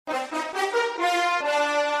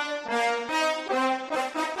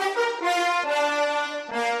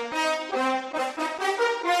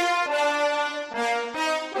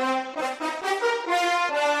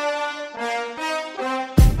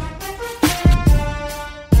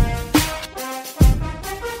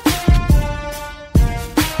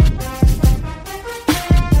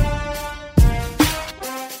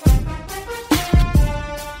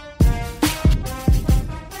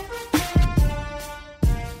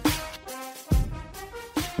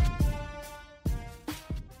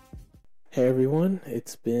Hey everyone,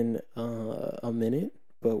 it's been a minute,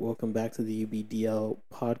 but welcome back to the UBDL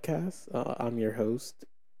podcast. I'm your host,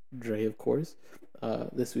 Dre, of course.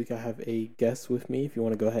 This week I have a guest with me. If you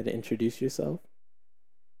want to go ahead and introduce yourself.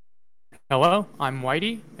 Hello, I'm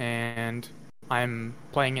Whitey, and I'm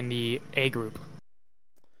playing in the A group.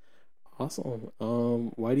 Awesome.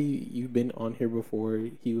 Why do you've been on here before?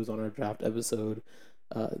 He was on our draft episode.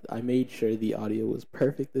 I made sure the audio was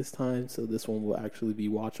perfect this time, so this one will actually be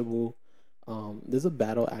watchable. There's a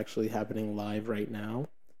battle actually happening live right now,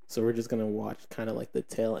 so we're just gonna watch kind of like the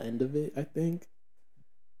tail end of it, I think.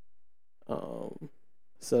 Um,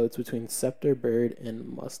 so it's between Scepter, Bird, and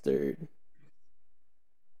Mustard.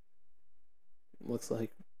 Looks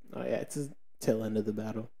like, oh yeah, it's the tail end of the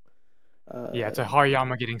battle. Yeah, Uh, it's a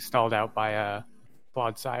Hariyama getting stalled out by a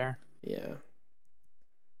Sire. yeah,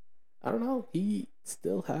 I don't know.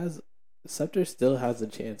 Scepter still has a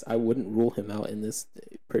chance. I wouldn't rule him out in this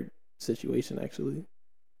situation actually.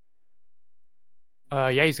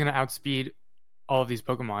 Yeah, he's gonna outspeed all of these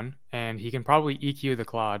Pokemon, and he can probably EQ the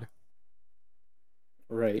Claude.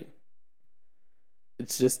 Right.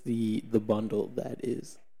 It's just the bundle that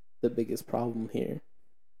is the biggest problem here.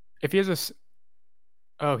 If he has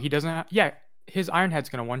oh, he doesn't. Yeah, his Iron Head's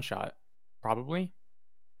gonna one shot, probably,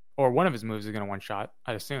 or one of his moves is gonna one shot.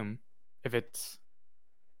 I'd assume. If it's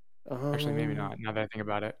actually maybe Um, not. Now that I think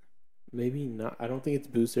about it, Maybe not. I don't think it's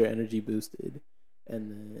booster energy boosted.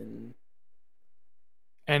 And then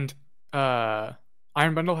and uh,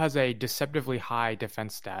 Iron Bundle has a deceptively high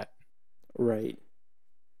defense stat. right.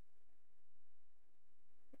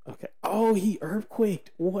 Okay. Oh, he earthquaked.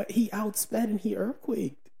 What? He outsped and he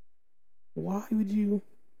earthquaked. Why would you?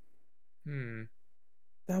 Hmm.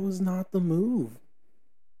 That was not the move.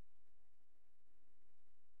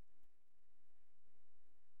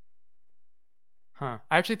 Huh.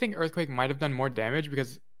 I actually think Earthquake might have done more damage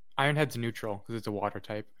because Ironhead's neutral because it's a water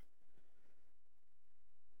type.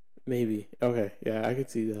 Maybe. Okay. Yeah, I could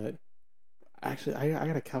see that. Actually, I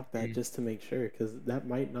gotta count that Hmm. just to make sure because that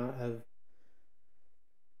might not have.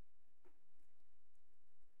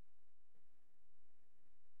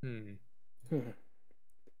 Hmm. Hmm.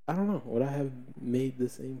 I don't know. Would I have made the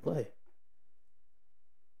same play?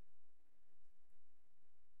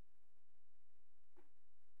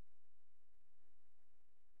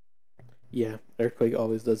 Yeah, earthquake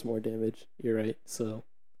always does more damage. You're right. So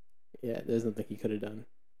yeah, there's nothing he could have done.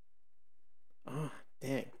 Ah,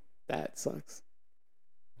 dang, that sucks.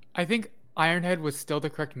 I think Ironhead was still the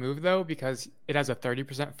correct move though because it has a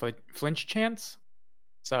 30% flinch chance.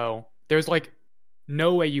 So there's like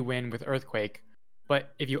no way you win with Earthquake,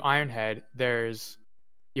 but if you Ironhead,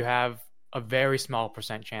 you have a very small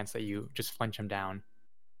percent chance that you just flinch him down.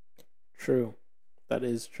 True, that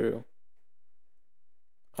is true.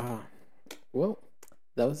 Ah, well,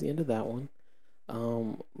 that was the end of that one.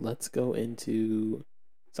 Let's go into.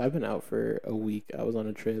 So I've been out for a week. I was on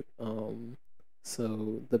a trip.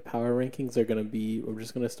 So the power rankings are gonna be. We're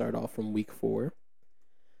just gonna start off from week 4.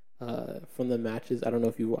 From the matches. I don't know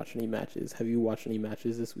if you watched any matches. Have you watched any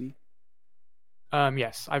matches this week?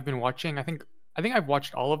 Yes, I've been watching. I think I've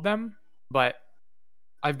watched all of them, but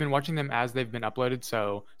I've been watching them as they've been uploaded.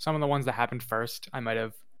 So some of the ones that happened first, I might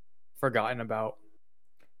have forgotten about.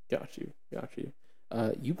 Got you. Got you.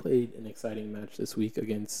 You played an exciting match this week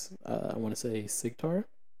against. I want to say Sigtar.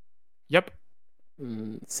 Yep.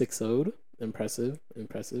 6 0'd. Impressive.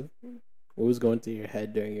 Impressive. What was going through your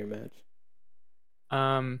head during your match?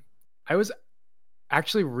 Um, I was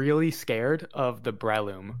actually really scared of the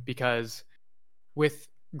Breloom because with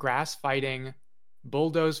grass fighting,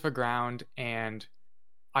 bulldoze for ground, and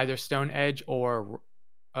either Stone Edge or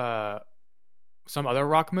uh some other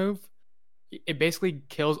rock move, it basically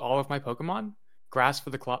kills all of my Pokemon. Grass for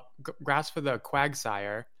the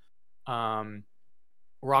Quagsire, um,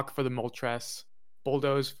 Rock for the Moltres,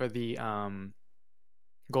 Bulldoze for the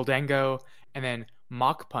Goldango, and then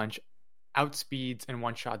Mach Punch outspeeds and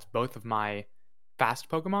one shots both of my fast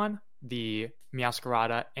Pokemon, the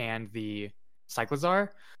Meowscarada and the Cyclizar.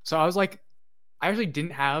 So I was like, I actually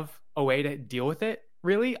didn't have a way to deal with it,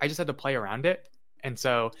 really. I just had to play around it. And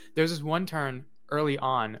so there's this one turn early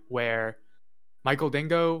on where my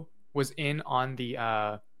Goldango was in on the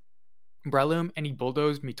Breloom and he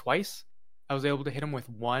bulldozed me twice. I was able to hit him with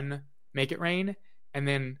one Make It Rain, and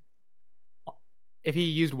then if he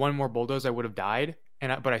used one more bulldoze, I would have died.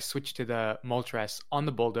 But I switched to the Moltres on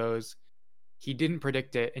the bulldoze. He didn't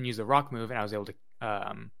predict it and used a rock move, and I was able to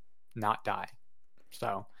not die.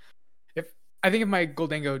 So if I think if my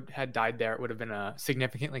Goldango had died there, it would have been a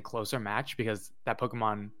significantly closer match because that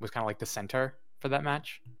Pokemon was kind of like the center for that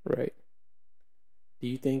match. Right. Do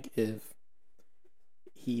you think if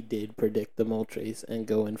he did predict the Moltres and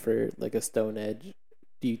go in for like a Stone Edge,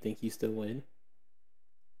 do you think you still win?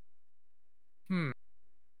 Hmm.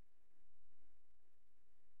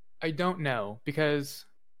 I don't know because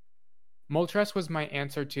Moltres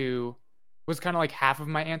was kind of like half of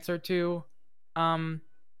my answer to um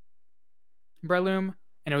Breloom,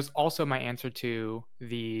 and it was also my answer to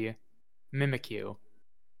the Mimikyu.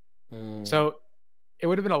 Mm, So it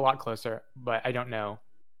would have been a lot closer, but I don't know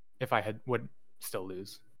if I had would still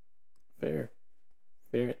lose. fair,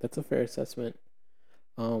 fair. That's a fair assessment.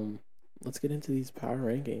 Um, let's get into these power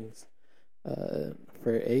rankings.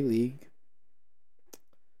 For A League,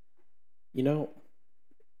 you know,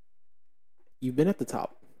 you've been at the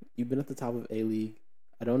top. You've been at the top of A League.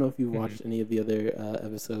 I don't know if you've Hmm. watched any of the other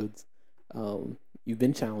episodes. You've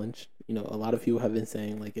been challenged. You know, a lot of people have been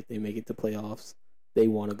saying like if they make it to playoffs, they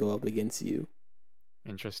want to go up against you.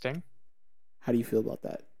 Interesting. How do you feel about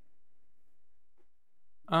that?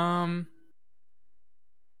 Um,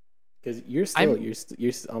 Because you're still I'm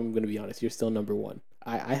I'm gonna be honest. You're still number one.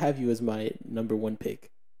 I have you as my number one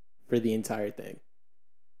pick for the entire thing.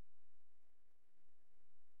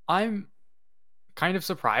 I'm kind of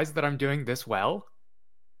surprised that I'm doing this well.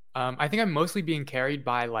 I think I'm mostly being carried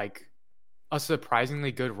by like a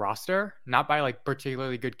surprisingly good roster, not by like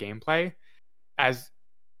particularly good gameplay, as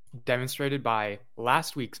demonstrated by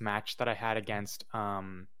last week's match that I had against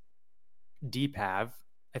DPAV,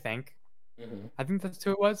 I think. Mm-hmm. I think that's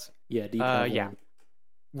who it was. Yeah, Deep have Yeah, one.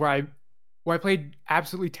 where I where I played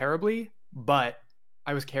absolutely terribly, but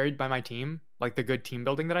I was carried by my team, like the good team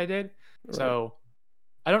building that I did. Right. So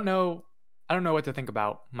I don't know I don't know what to think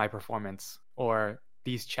about my performance or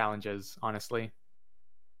these challenges, honestly.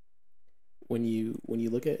 When you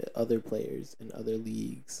look at other players in other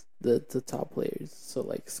leagues, the top players, so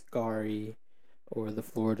like Scary or the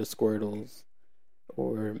Florida Squirtles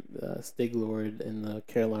or Stiglord and the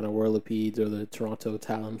Carolina Whirlipedes or the Toronto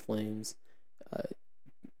Talonflames, uh,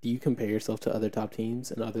 do you compare yourself to other top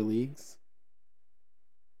teams in other leagues?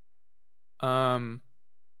 Um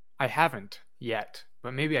I haven't yet,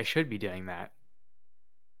 but maybe I should be doing that.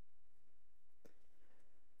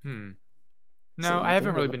 Hmm. So No, I you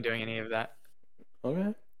haven't think really about been doing any of that.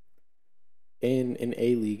 okay. In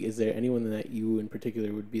A League, is there anyone that you in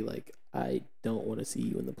particular would be like, I don't want to see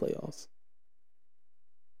you in the playoffs?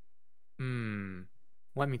 Hmm.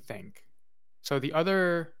 Let me think. So the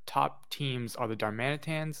other top teams are the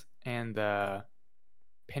Darmanitans and the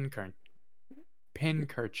Pincur-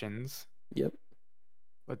 Pincurchins. Yep.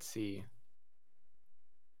 Let's see.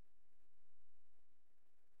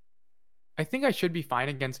 I think I should be fine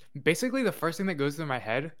against basically the first thing that goes through my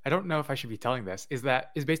head. I don't know if I should be telling this. Is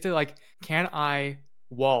basically like, can I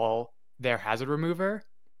wall their hazard remover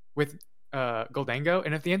with Goldango?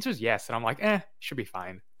 And if the answer is yes, then I'm like, should be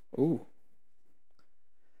fine. Ooh.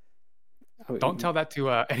 I Don't mean, tell that to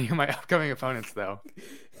any of my upcoming opponents, though.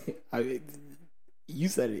 I mean, you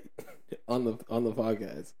said it on the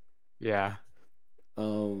podcast. Yeah,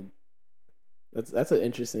 Um, that's an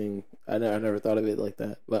interesting. I never thought of it like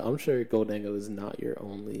that, but I'm sure Goldango is not your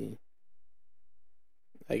only,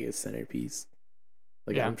 I guess, centerpiece.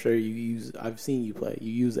 Like yeah. I'm sure you use. I've seen you play.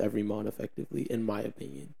 You use every mon effectively, in my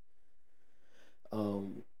opinion.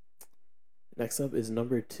 Um, next up is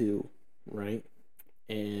number two, right?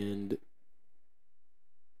 And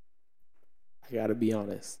I gotta be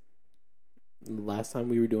honest. Last time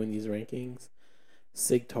we were doing these rankings,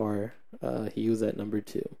 Sigtar, he was at number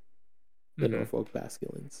two, the Mm-hmm. Norfolk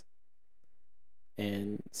Basculins,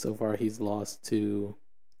 and so far he's lost to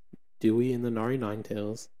Dewey and the Nari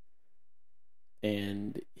Ninetails,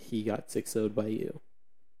 and he got 6-0'd by you.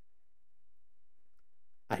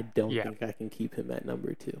 I don't Yeah, think I can keep him at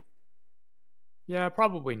number two. yeah.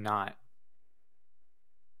 Probably not.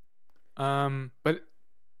 But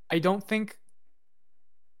I don't think.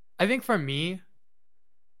 I think for me,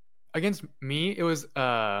 against me, it was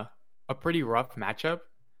a pretty rough matchup.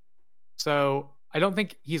 So I don't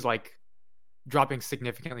think he's like dropping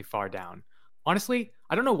significantly far down. Honestly,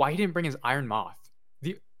 I don't know why he didn't bring his Iron Moth.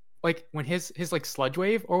 The like when his like Sludge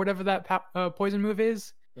Wave or whatever that poison move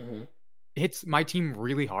is Mm-hmm. hits my team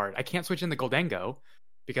really hard. I can't switch in the Goldango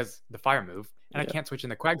because the fire move, and I Yeah, can't switch in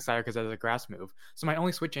the Quagsire because that's a grass move. So my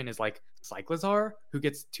only switch in is like Cyclizar, who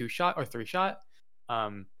gets 2-shot or 3-shot.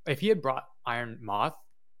 If he had brought Iron Moth,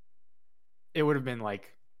 it would have been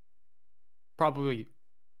like probably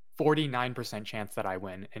 49% chance that I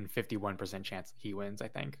win and 51% chance he wins, I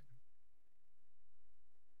think.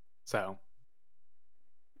 So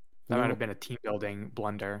you that might have know, been a team building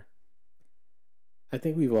blunder. I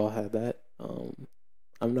think we've all had that.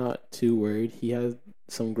 I'm not too worried. He has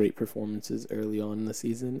some great performances early on in the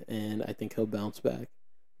season, and I think he'll bounce back.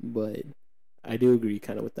 but I do agree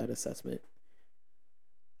kind of with that assessment.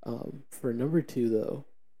 For number two, though,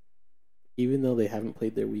 even though they haven't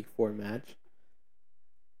played their week four match,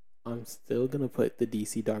 I'm still gonna put the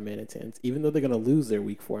DC Darmanitans. Even though they're gonna lose their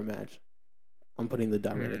week four match, I'm putting the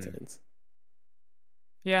Hmm. Darmanitans.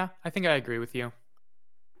 Yeah, I think I agree with you.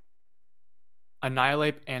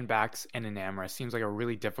 Annihilate, Anbax, and Enamora seems like a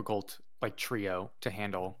really difficult like trio to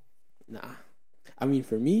handle. Nah, I mean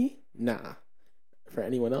for me, nah. For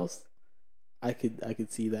anyone else, I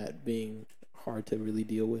could see that being hard to really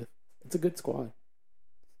deal with. It's a good squad,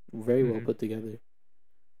 very well Hmm. put together.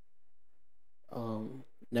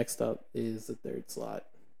 Next up is the third slot.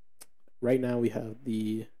 Right now we have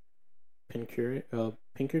the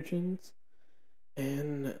Pinkertons,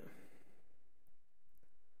 and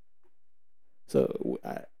so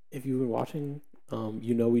if you've been watching,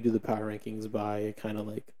 you know we do the power rankings by kind of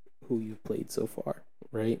like who you've played so far,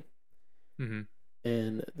 right? Hmm.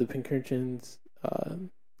 And the Pinkertons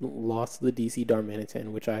lost the DC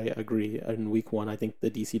Darmanitan, which I agree. In week one, I think the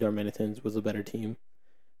DC Darmanitans was a better team.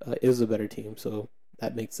 Is a better team, so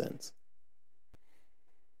that makes sense.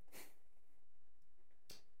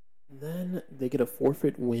 Then they get a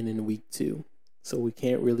forfeit win in week two, so we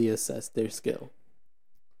can't really assess their skill.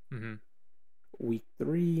 Hmm. Week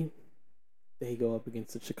three, they go up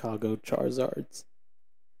against the Chicago Charizards.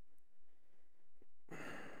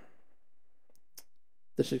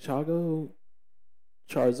 The Chicago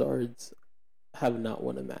Charizards have not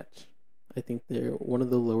won a match. I think they're one of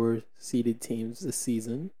the lower seeded teams this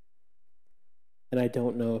season, and I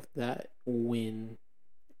don't know if that win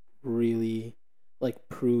really like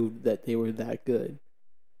proved that they were that good.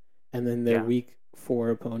 And then their Yeah. week four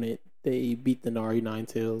opponent, they beat the Nari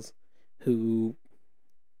Ninetales, who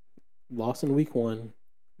lost in week one,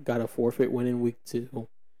 got a forfeit win in week two,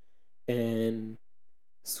 and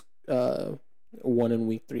uh, won in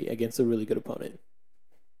week three against a really good opponent.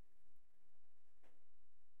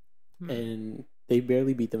 Hmm. And they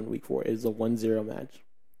barely beat them in week four. It was a 1-0 match.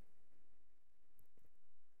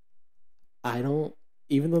 I don't,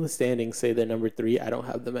 even though the standings say they're number three, I don't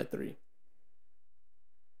have them at three.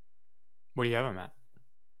 What do you have them at?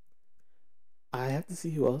 I have to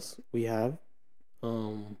see who else we have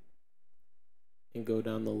um, and go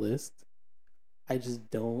down the list. I just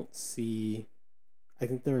don't see. I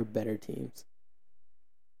think there are better teams,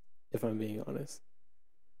 if I'm being honest.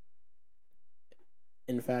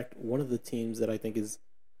 In fact, one of the teams that I think is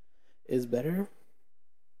better,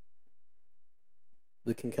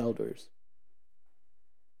 the Conkelders.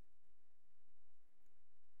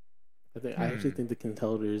 I actually Hmm. think the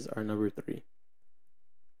Conkelders are number three.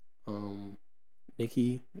 Um,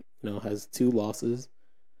 Nikki, has two losses.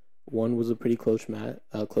 One was a pretty close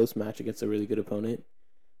match against a really good opponent.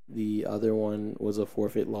 The other one was a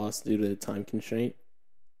forfeit loss due to time constraint.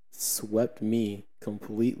 Swept me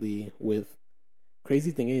completely with.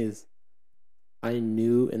 Crazy thing is, I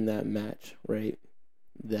knew in that match, right,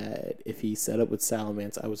 that if he set up with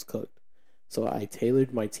Salamence, I was cooked. So I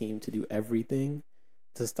tailored my team to do everything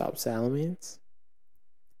to stop Salamence,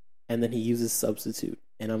 and then he uses substitute,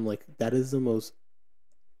 and I'm like, that is the most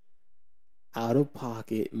out of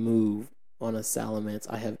pocket move on a Salamence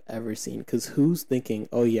I have ever seen. Because who's thinking,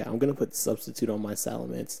 oh yeah, I'm gonna put substitute on my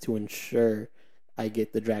Salamence to ensure I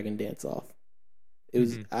get the Dragon Dance off? It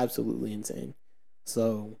was Hmm. absolutely insane.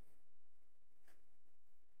 So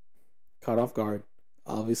caught off guard.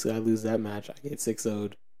 Obviously, I lose that match. I get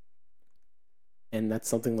 6-0'd. And that's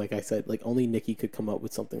something, like I said, like only Nikki could come up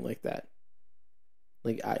with something like that.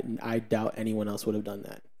 Like I doubt anyone else would have done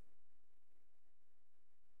that.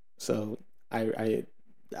 So I I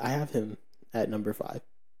I have him at number five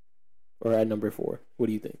or at number four. What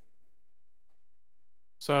do you think?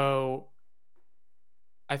 So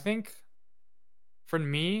I think for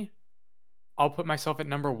me, I'll put myself at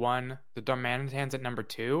number one, the Darmanitans at number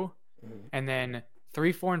two, Mm-hmm. and then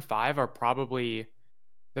three, four, and five are probably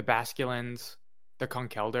the Basculins, the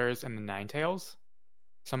Conkelders, and the Ninetales.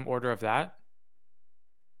 Some order of that.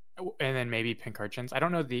 And then maybe Pinkerchins. I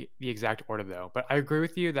don't know the exact order though, but I agree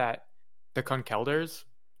with you that the Conkelders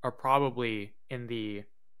are probably in the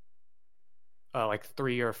like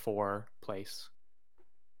three or four place.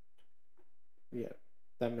 Yeah,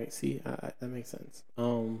 that makes sense.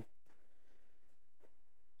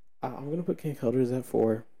 I'm gonna put King Elders at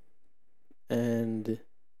four, and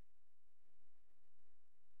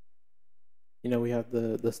we have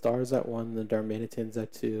the Stars at one, the Darmanitans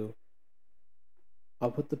at two.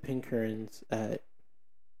 I'll put the Pinkerons at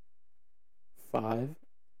five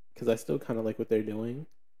because I still kind of like what they're doing.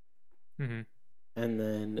 Hmm. And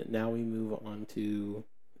then now we move on to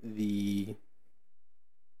the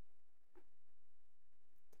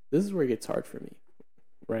this is where it gets hard for me,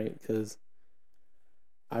 right? Because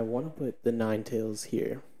I want to put the Nine Tails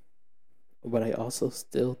here, but I also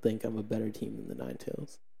still think I'm a better team than the Nine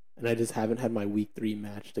Tails, and I just haven't had my week 3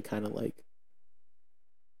 match to kind of like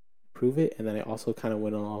prove it. And then I also kind of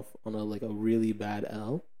went off on a really bad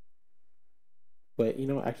L. But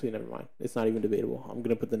actually, never mind. It's not even debatable. I'm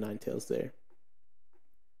gonna put the Nine Tails there.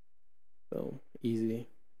 So easy.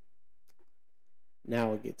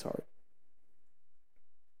 Now it gets hard.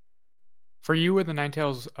 For you, were the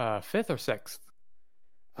Ninetales fifth or sixth?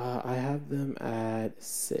 I have them at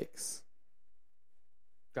 6.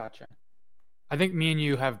 Gotcha. I think me and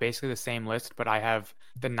you have basically the same list, but I have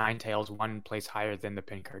the Ninetales one place higher than the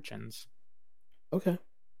Pincurchins. Okay,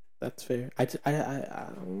 that's fair.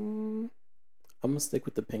 I'm gonna stick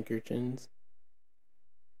with the Pinkertons,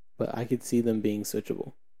 but I could see them being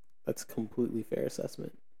switchable. That's completely fair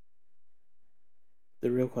assessment. The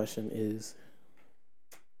real question is,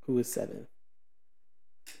 who is 7?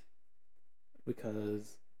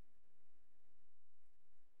 Because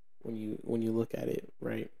when you look at it,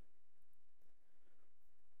 right,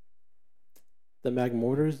 the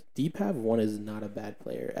Magmortars, Deepav 1 is not a bad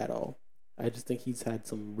player at all. I just think he's had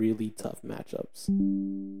some really tough matchups.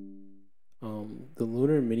 The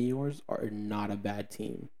Lunar Miniors are not a bad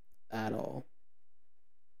team at all.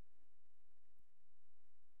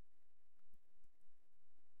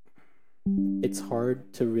 It's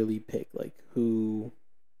hard to really pick like who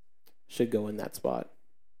should go in that spot.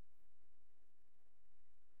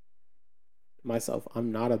 Myself,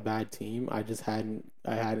 I'm not a bad team. I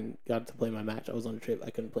hadn't got to play my match. I was on a trip.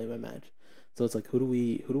 I couldn't play my match. So it's like who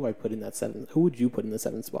do I put in that 7th? Who would you put in the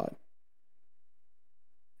 7th spot?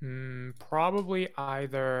 Probably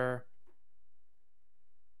either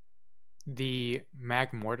the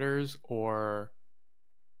Magmortars or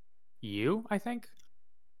you, I think.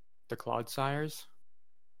 The Clodsires.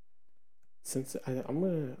 Since I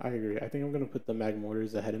agree. I think I'm gonna put the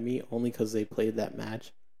Magmortars ahead of me only because they played that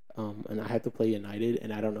match, and I had to play United,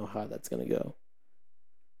 and I don't know how that's gonna go.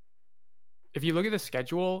 If you look at the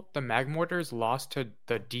schedule, the Magmortars lost to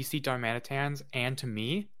the DC Darmanitans and to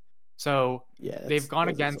me. So Yeah, they've gone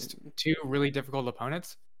those are against some. two really difficult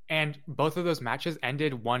opponents, and both of those matches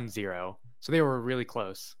ended 1-0. So they were really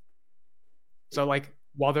close. So, like,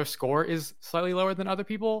 while their score is slightly lower than other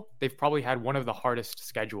people, they've probably had one of the hardest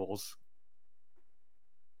schedules.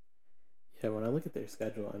 Yeah, when I look at their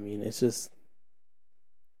schedule, I mean, it's just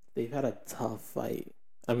they've had a tough fight.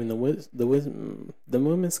 I mean, the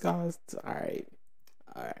women's scars. All right,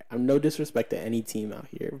 all right. I'm no disrespect to any team out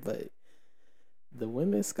here, but the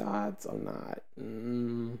women's Scots, I'm not.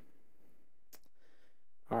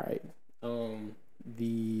 All right.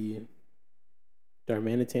 The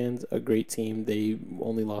Darmanitans, a great team. They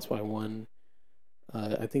only lost by 1.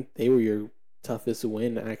 I think they were your toughest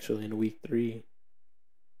win actually in week 3.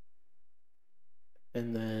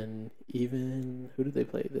 And then even who did they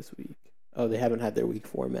play this week? Oh, they haven't had their week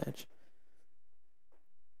 4 match.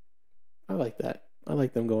 I like that. I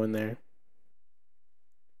like them going there.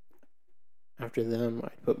 After them,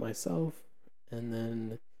 I'd put myself, and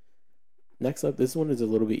then next up, this one is a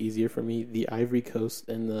little bit easier for me. The Ivory Coast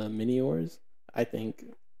and the Miniors, I think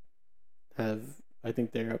have I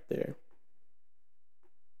think they're up there.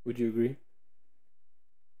 Would you agree?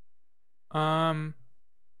 Um,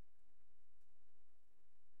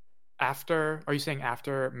 are you saying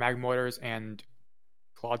after Magmortars and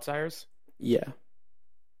Clodsires? Yeah.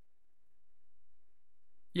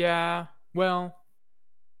 Yeah, well,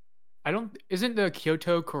 isn't the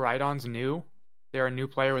Kyoto Koraidons new? They're a new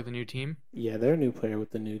player with a new team. Yeah, they're a new player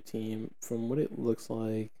with the new team. From what it looks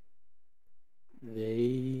like,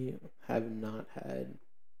 they have not had.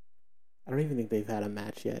 I don't even think they've had a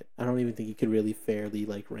match yet. I don't even think you could really fairly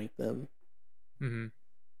like rank them. Mm-hmm.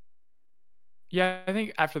 Yeah, I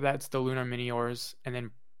think after that it's the Lunar Miniors, and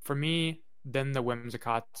then for me, then the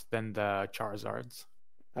Whimsicots, then the Charizards.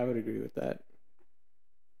 I would agree with that.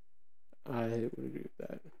 I would agree with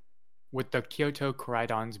that. With the Kyoto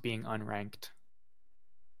Koraidons being unranked.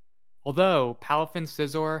 Although Palafin,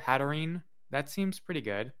 Scizor, Hatterene, that seems pretty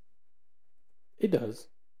good. It does.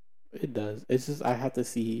 It does. It's just I have to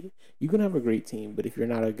see. You can have a great team, but if you're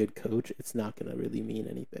not a good coach, it's not gonna really mean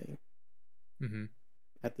anything Mm-hmm.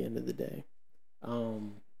 at the end of the day.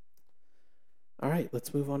 All right,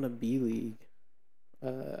 let's move on to B League.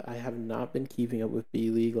 I have not been keeping up with B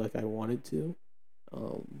League like I wanted to.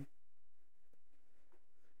 Um,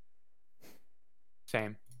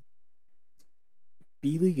 Same.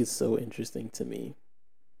 B League is so interesting to me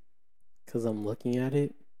because I'm looking at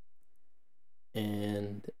it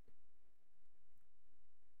and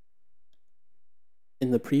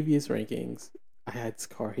in the previous rankings, I had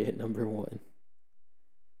Scary at number one.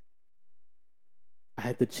 I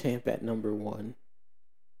had the champ at number one.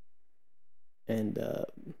 And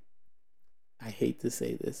I hate to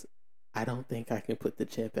say this, I don't think I can put the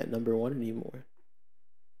champ at number one anymore.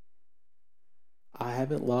 I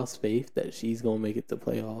haven't lost faith that she's gonna make it to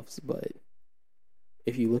playoffs, but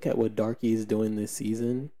if you look at what Darky is doing this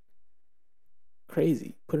season,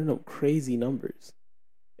 crazy, putting up crazy numbers.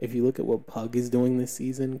 If you look at what Pug is doing this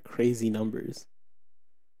season, crazy numbers.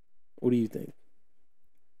 What do you think?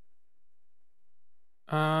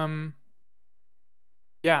 Um,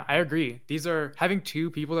 yeah, I agree. These are having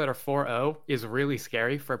two people that are 4-0 is really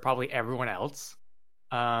scary for probably everyone else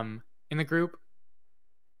in the group.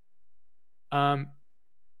 Um,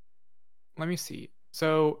 let me see.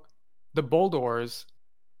 So the Boldors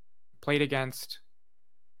played against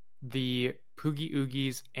the Poogie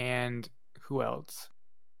Oogies and who else?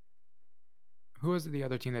 Who was the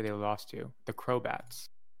other team that they lost to? The Crowbats.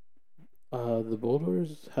 The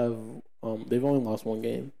Boulders have they've only lost one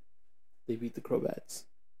game. They beat the Crowbats.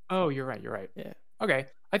 Oh, you're right. You're right. Yeah, Okay.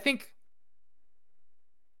 I think.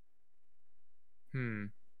 Hmm.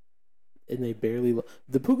 and they barely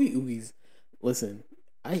the Poogie Oogies. Listen,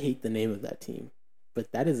 I hate the name of that team,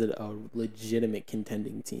 but that is a legitimate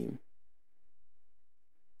contending team.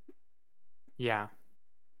 Yeah.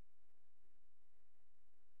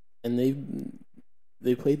 And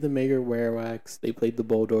they played the Mega Werewax, they played the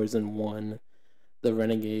Boulders and won, the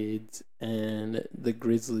Renegades and the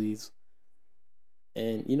Grizzlies.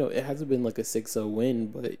 And you know, it hasn't been like a 6-0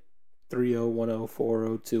 win, but 3-0, 1-0,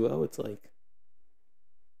 4-0, 2-0, it's like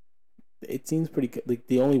it seems pretty like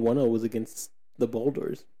the only 1-0 was against the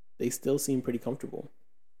Boulders. They still seem pretty comfortable.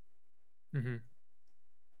 Mm-hmm.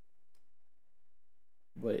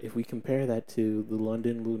 But if we compare that to the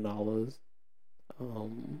London Lunalas,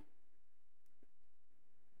 um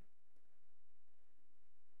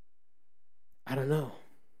I don't know.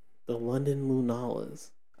 The London Lunalas.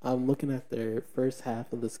 I'm looking at their first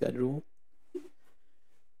half of the schedule.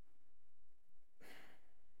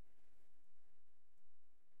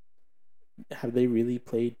 Have they really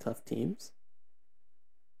played tough teams?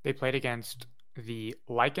 They played against the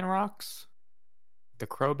Lycanrocks, the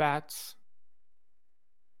Crowbats,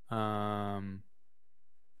 um,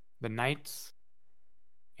 the Knights,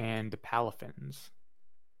 and the Palafins.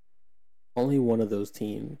 Only one of those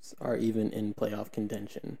teams are even in playoff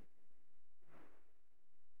contention.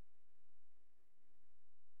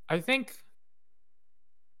 I think,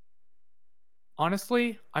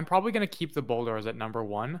 honestly, I'm probably gonna keep the Boulders at number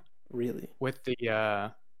one Really? with the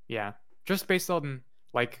yeah, just based on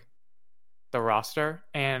like the roster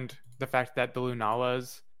and the fact that the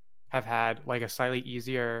Lunalas have had like a slightly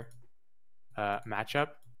easier matchup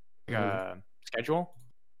Mm-hmm. schedule.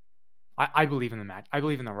 I believe in the match. I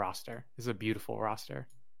believe in the roster. It's a beautiful roster.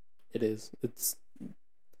 It is. It's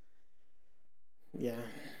yeah.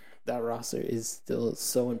 That roster is still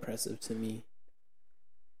so impressive to me.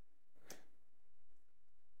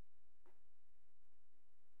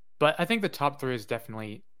 But I think the top three is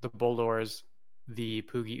definitely the Boldors, the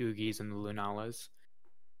Poogie Oogies, and the Lunalas.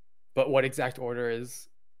 But what exact order is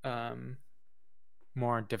um,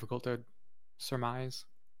 more difficult to surmise.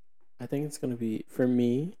 I think it's gonna be for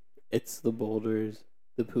me. It's the Boulders,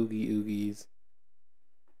 the Poogie Oogies.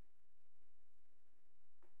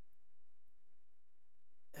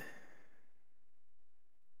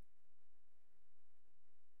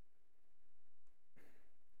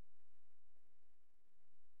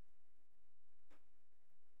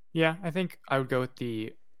 Yeah, I think I would go with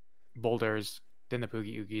the Boulders, then the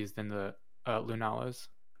Poogie Oogies, then the Lunalas.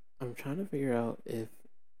 I'm trying to figure out if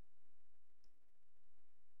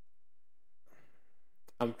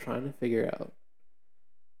I'm trying to figure out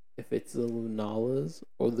if it's the Lunalas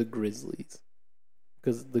or the Grizzlies,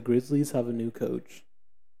 because the Grizzlies have a new coach,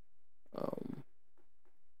 um,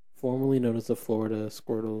 formerly known as the Florida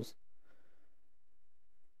Squirtles.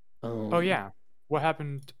 Oh Um, yeah, what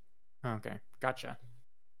happened? Okay, gotcha.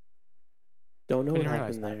 don't know I what didn't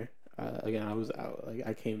realize happened that. there. Again, I was out. Like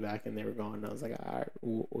I came back and they were gone. And I was like, all right,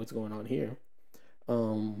 what's going on here?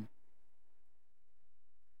 Um,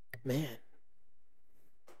 man,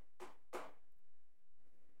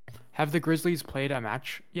 Have the Grizzlies played a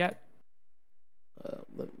match yet?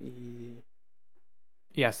 let me.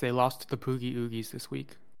 Yes, they lost to the Poogie Oogies this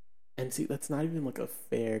week. And see, that's not even like a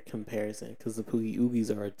fair comparison because the Poogie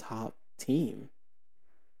Oogies are a top team.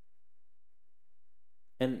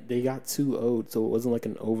 And they got 2-0, so it wasn't like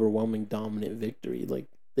an overwhelming dominant victory. Like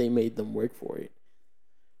they made them work for it.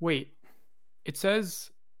 Wait, it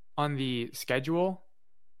says on the schedule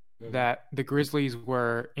Mm-hmm. that the Grizzlies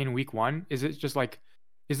were in week one. Is it just like,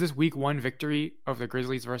 is this week one victory of the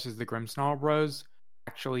Grizzlies versus the Grimsnarl Bros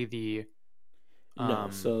actually the No,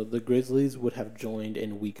 um so the Grizzlies would have joined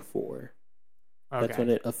in week 4. That's when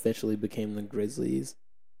okay. it officially became the Grizzlies.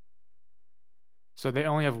 So they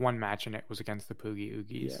only have one match and it was against the Poogie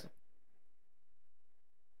Yeah, Oogies.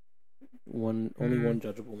 only Hmm. one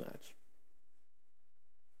judgeable match.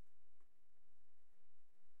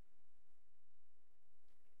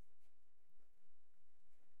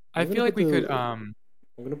 I I'm gonna feel like put we could the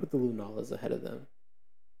I'm gonna put the Lunalas ahead of them.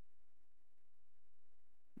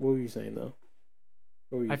 What were you saying though?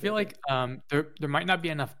 What were you I feel thinking? like there might not be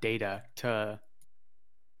enough data to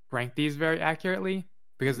rank these very accurately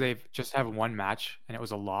because Mm. they've just have one match and it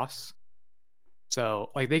was a loss.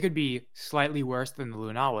 So like they could be slightly worse than the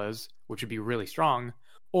Lunalas, which would be really strong,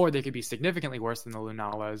 or they could be significantly worse than the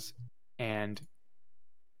Lunalas, and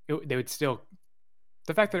they would still.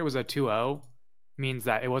 The fact that it was a 2-0 means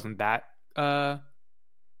that it uh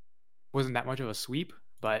wasn't that much of a sweep.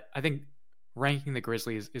 But I think ranking the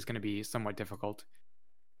Grizzlies is going to be somewhat difficult.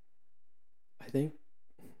 I think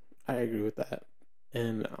I agree with that,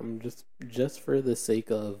 and I'm just for the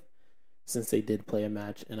sake of since they did play a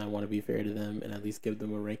match, and I want to be fair to them and at least give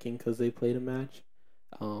them a ranking because they played a match.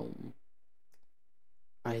 Um,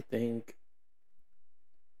 I think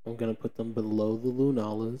I'm gonna put them below the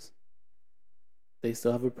Lunalas. They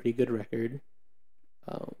still have a pretty good record.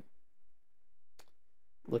 Um,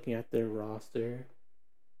 looking at their roster,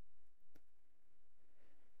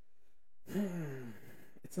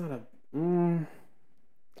 it's not a.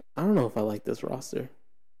 I don't know if I like this roster.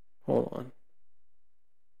 Hold on.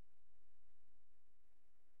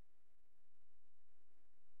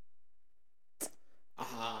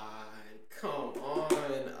 Ah, come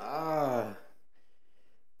on.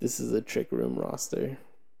 This is a trick room roster.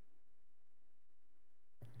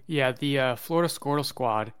 Yeah, the Florida Squirtle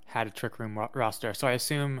Squad had a Trick Room roster, so I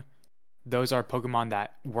assume those are Pokemon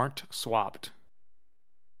that weren't swapped.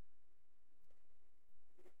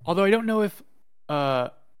 Although I don't know if uh,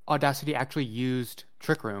 Audacity actually used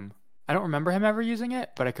Trick Room. I don't remember him ever using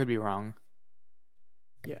it, but I could be wrong.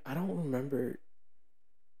 Yeah, I don't remember.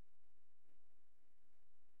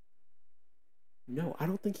 No, I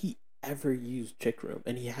don't think he ever used trick room,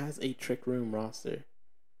 and he has a trick room roster.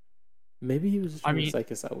 Maybe he was just I trying to mean,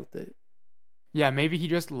 psych us out with it. yeah, maybe he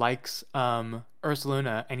just likes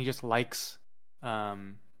Ursaluna and he just likes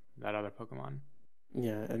um that other Pokemon.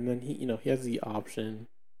 Yeah, and then he has the option.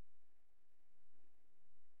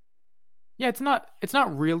 Yeah, it's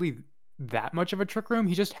not really that much of a Trick Room.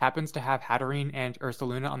 He just happens to have Hatterene and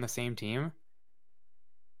Ursaluna on the same team.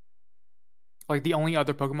 Like the only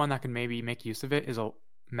other Pokemon that can maybe make use of it is a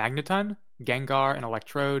Magneton, Gengar, and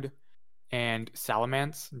Electrode, and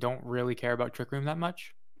Salamence don't really care about Trick Room that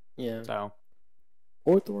much. Yeah, So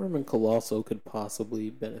Orthworm and Colossal could possibly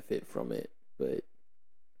benefit from it, but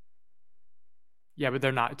yeah, but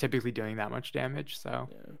they're not typically doing that much damage. So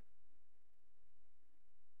yeah,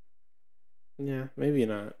 yeah, maybe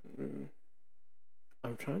not.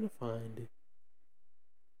 I'm trying to find.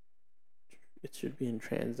 It should be in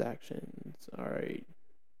transactions. All right,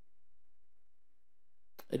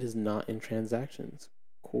 it is not in transactions.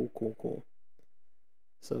 Cool, cool, cool.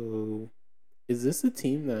 So, is this the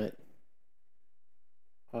team that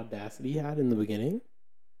Audacity had in the beginning?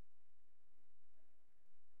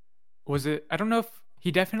 was it? I don't know if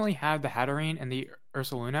he definitely had the Hatterene and the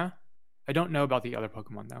Ursaluna. I don't know about the other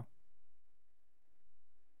Pokemon though.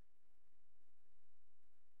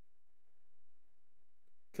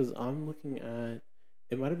 Because I'm looking at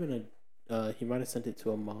it might have been a he might have sent it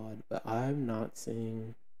to a mod, but I'm not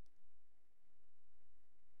seeing.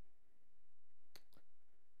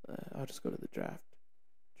 I'll just go to the draft.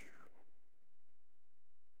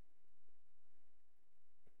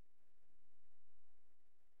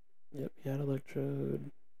 Yep, he had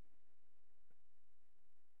Electrode,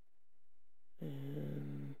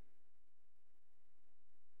 and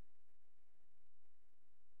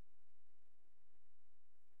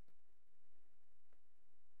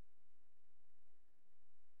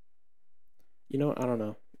I don't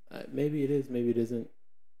know. Maybe it is, maybe it isn't.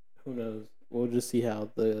 Who knows? We'll just see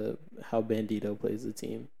how Bandito plays the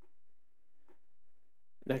team.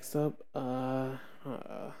 Next up,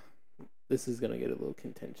 this is gonna get a little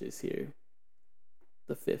contentious here.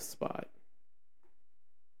 The 5th spot.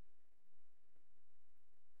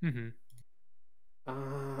 Mm-hmm.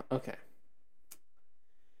 Okay.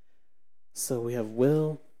 So we have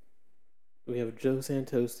Will, we have Joe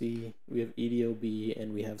Santosi, we have EDOB,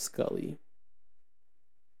 and we have Scully.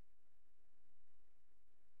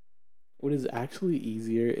 What is actually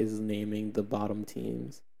easier is naming the bottom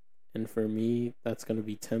teams. And for me, that's going to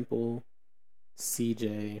be Temple,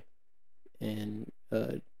 CJ, and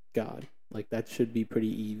God. Like that should be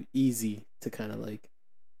pretty easy to kind of like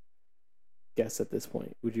guess at this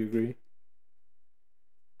point. Would you agree?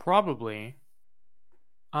 Probably.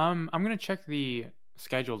 I'm gonna check the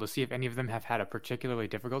schedule to see if any of them have had a particularly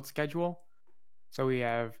difficult schedule. So we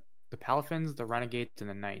have the Palafins, the Renegades, and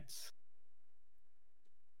the Knights.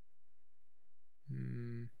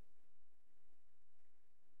 Hmm.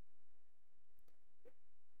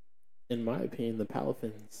 In my opinion, the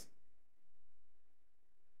Palafins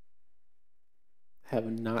have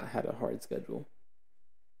not had a hard schedule.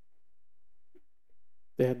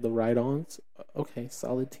 They had the Ride-Ons. Okay,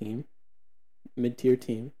 solid team, mid-tier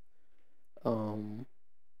team. Um,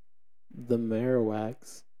 the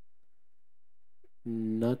Marowaks,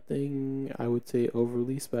 nothing I would say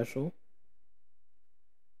overly special.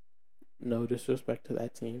 No disrespect to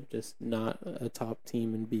that team, just not a top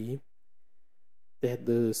team in B. They had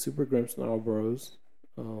the Super Grimmsnarl Bros.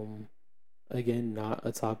 Um, Again, not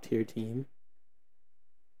a top tier team,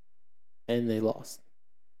 and they lost.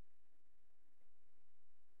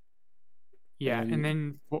 Yeah, and And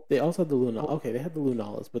then they also had the Luna. well, Okay, they had the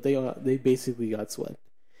Lunalas, but they basically got swept.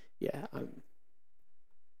 Yeah,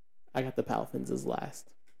 I got the Palfins as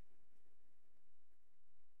last.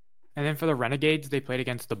 and then for the Renegades, they played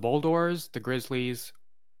against the Boldors, the Grizzlies,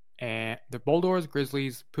 and the Boldors,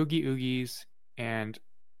 Grizzlies, Poogie Oogies, and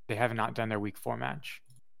they have not done their week 4 match.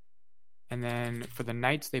 And then for the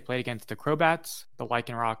Knights, they played against the Crobats, the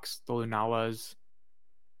Lycanrocs, the Lunawas,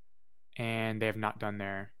 and they have not done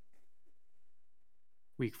their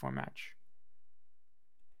week 4 match.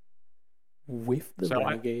 With the So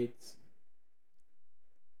Renegades,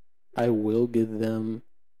 I will give them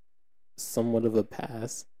somewhat of a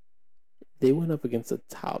pass. They went up against the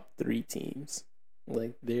top 3 teams.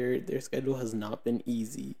 Like their schedule has not been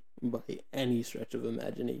easy by any stretch of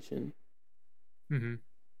imagination. mm-hmm.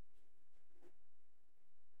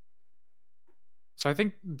 So I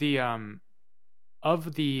think the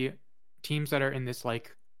of the teams that are in this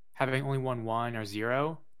like having only won 1 or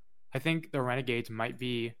 0, I think the Renegades might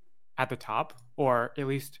be at the top, or at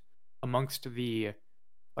least amongst the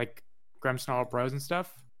like Grimmsnarl Bros and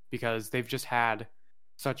stuff, because they've just had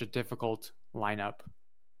such a difficult lineup.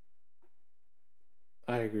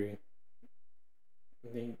 I agree.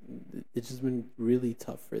 I think it's just been really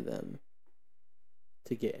tough for them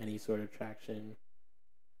to get any sort of traction,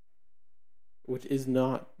 which is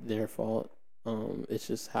not their fault. It's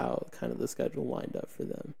just how kind of the schedule lined up for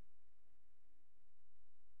them.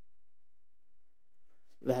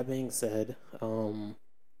 That being said,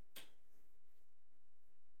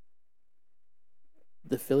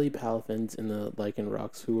 the Philly Palafins and the Lycan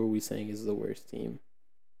Rocks, who are we saying is the worst team?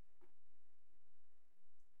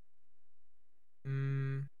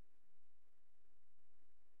 Mm,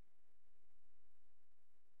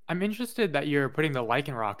 I'm interested that you're putting the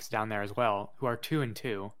Lycanrocs down there as well, who are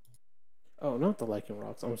 2-2. Oh, not the Lycan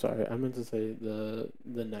Rocks. I'm sorry. I meant to say the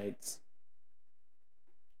Knights.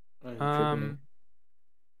 I'm tripping. Um,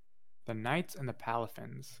 the Knights and the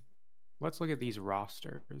Palafins. Let's look at these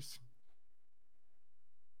rosters.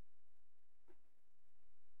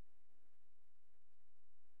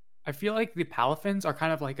 I feel like the Palafins are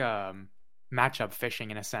kind of like a matchup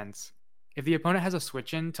fishing in a sense. If the opponent has a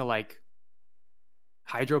switch in to like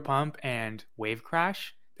Hydro Pump and Wave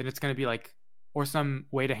Crash, then it's going to be like, or some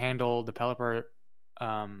way to handle the Pelipper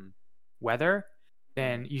weather,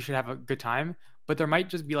 then you should have a good time. But there might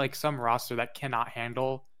just be like some roster that cannot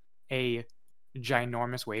handle a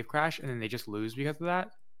ginormous Wave Crash, and then they just lose because of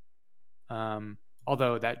that.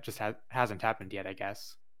 Although that just hasn't happened yet, I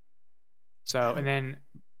guess. So, and then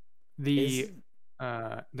Is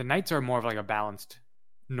the Knights are more of like a balanced,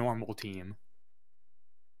 normal team.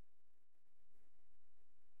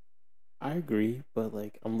 I agree, but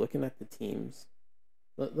like I'm looking at the teams.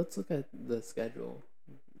 Let's look at the schedule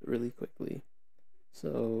really quickly.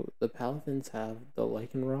 So the Palafins have the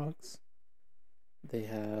Lycan Rocks, they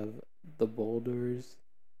have the Boulders,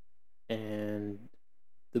 and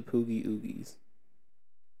the Poogie Oogies.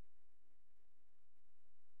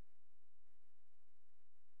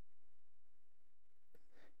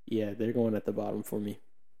 Yeah, they're going at the bottom for me.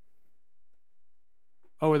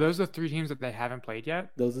 Oh, are those the 3 teams that they haven't played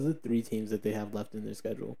yet? Those are the 3 teams that they have left in their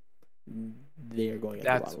schedule. They are going at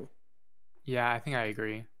the That's bottom. Yeah, I think I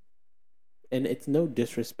agree. And it's no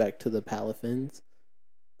disrespect to the Palafins.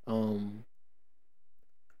 Um,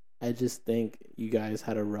 I just think you guys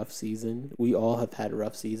had a rough season. We all have had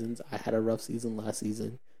rough seasons. I had a rough season last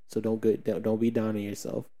season, so don't be down on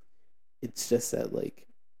yourself. It's just that like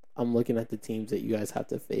I'm looking at the teams that you guys have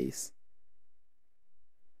to face,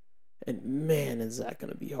 and man, is that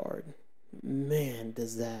gonna be hard. man,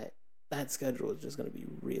 does that schedule is just going to be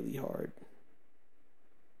really hard.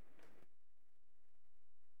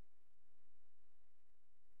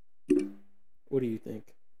 What do you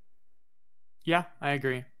think? Yeah, I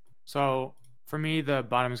agree. So for me, the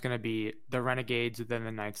bottom is going to be the Renegades, then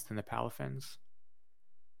the Knights, then the Palafins.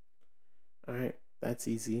 All right, that's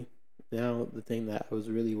easy. Now the thing that I was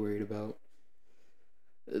really worried about,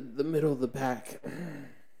 the middle of the pack.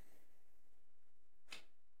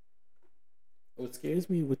 What scares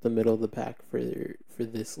me with the middle of the pack for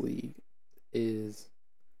this league is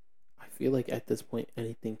I feel like at this point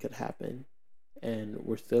anything could happen, and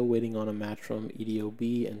we're still waiting on a match from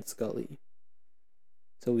EDOB and Scully,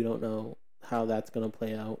 so we don't know how that's gonna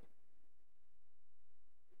play out.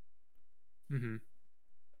 Mm-hmm.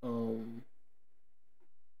 Um,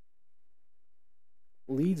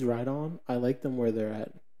 Leeds right on. I like them where they're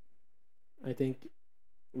at. I think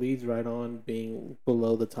Leeds right on being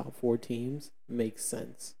below the top four teams makes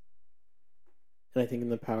sense, and I think in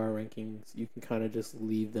the power rankings you can kind of just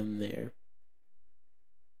leave them there.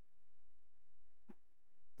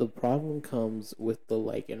 The problem comes with the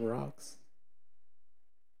Lichen Rocks.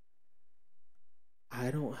 I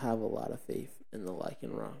don't have a lot of faith in the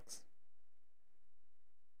Lichen Rocks.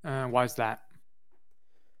 Why is that?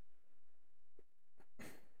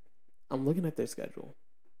 I'm looking at their schedule,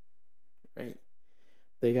 right?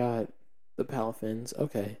 They got the Palafins.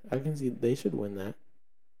 Okay, I can see they should win that.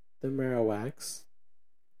 The Marowaks,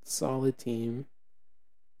 solid team.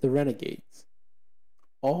 The Renegades,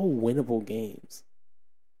 all winnable games.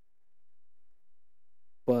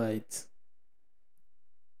 But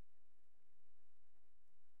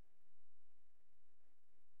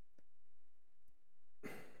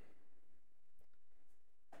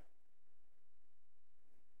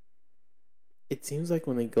it seems like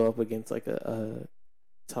when they go up against like a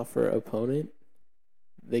tougher opponent,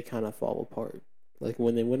 they kind of fall apart. Like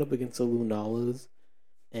when they went up against the Lunalas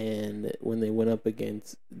and when they went up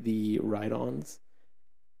against the Rhydons,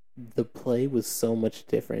 the play was so much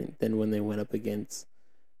different than when they went up against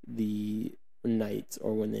the Knights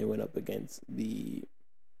or when they went up against the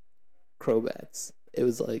Crowbats. It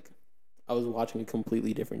was like I was watching a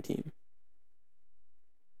completely different team.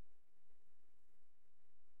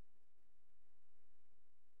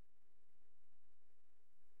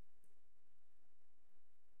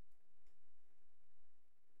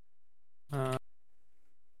 Uh,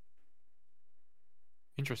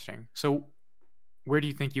 Interesting. So where do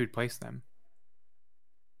you think you would place them?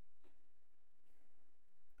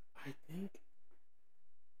 I think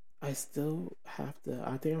I still have to.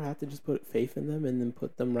 I think I have to just put faith in them and then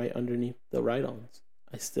put them right underneath the Rhydons.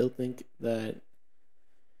 I still think that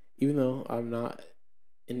even though I'm not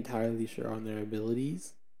entirely sure on their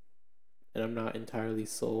abilities and I'm not entirely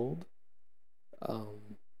sold,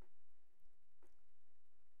 um,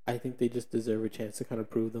 I think they just deserve a chance to kind of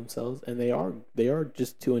prove themselves, and they are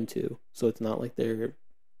just 2-2, so it's not like they're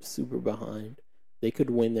super behind. They could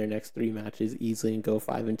win their next three matches easily and go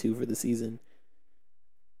 5-2 for the season.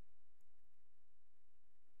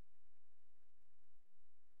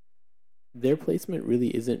 Their placement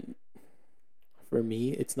really isn't for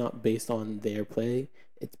me. It's not based on their play.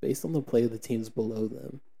 It's based on the play of the teams below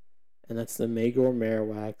them, and that's the Magor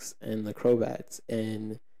Marowaks and the Crowbats,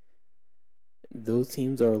 and those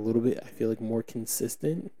teams are a little bit, I feel like, more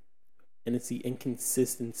consistent, and it's the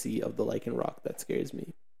inconsistency of the Lycan Rock that scares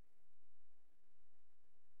me.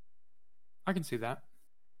 I can see that.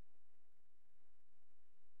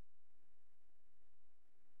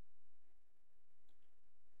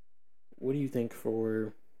 What do you think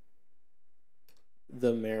for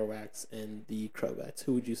the Marowaks and the Crowbats?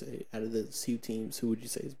 Who would you say out of the two teams? Who would you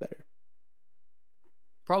say is better?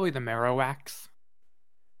 Probably the Marowaks.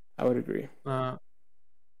 I would agree. Uh,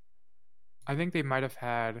 I think they might have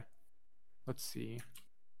had, let's see,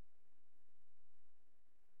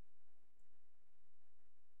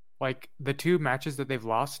 like the two matches that they've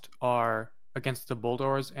lost are against the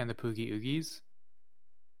Bulldoors and the Poogie Oogies.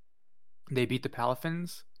 They beat the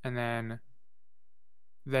Palafins, and then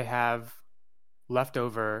they have left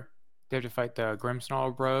over. They have to fight the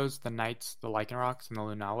Grimmsnarl Bros, the Knights, the Lycanrocs, and the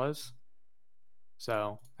Lunalas.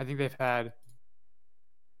 So I think they've had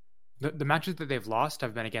the matches that they've lost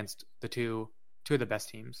have been against the two of the best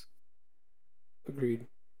teams. Agreed.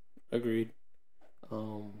 Agreed.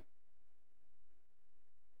 Um,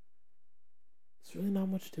 There's really not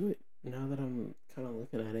much to it now that I'm kind of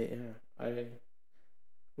looking at it. Yeah,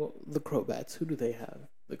 well, the Crowbats. Who do they have?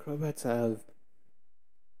 The Crowbats have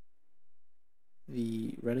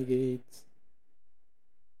the Renegades,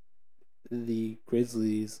 the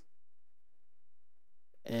Grizzlies,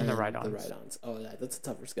 and the and the Ride-Ons. Ride-Ons. Oh, yeah, that's a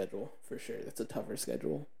tougher schedule for sure. That's a tougher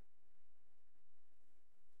schedule.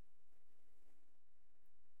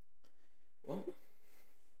 Well,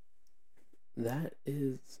 that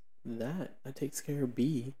is that. That takes care of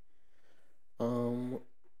B. Um,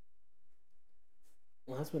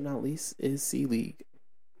 Last but not least is C League.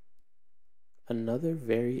 Another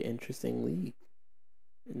very interesting league.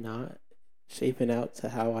 Not shaping out to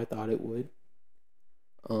how I thought it would.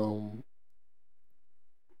 Um,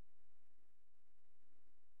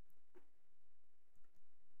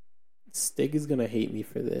 Stig is gonna hate me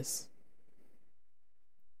for this,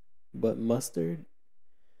 but Mustard,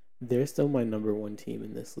 they're still my number one team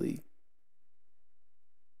in this league.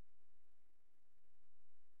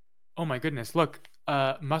 Oh my goodness! Look,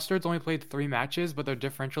 Mustard's only played 3 matches, but their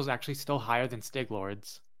differential is actually still higher than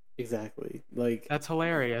Stiglord's. Exactly. Like, That's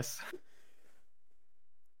hilarious.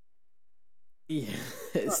 yeah,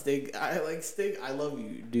 Stig. I like Stig. I love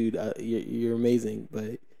you, dude. You're amazing,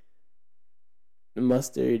 but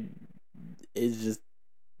Mustard is just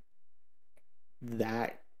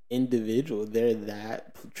that individual. They're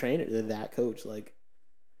that trainer. They're that coach. Like,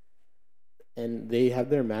 and they have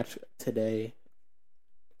their match today.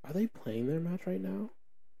 Are they playing their match right now?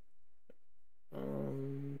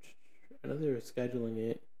 I know they were scheduling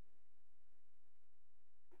it.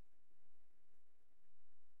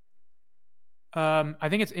 I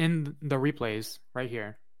think it's in the replays right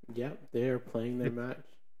here, Yep, they are playing their match.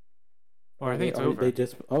 or I think it's They over.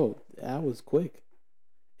 just? Oh, that was quick,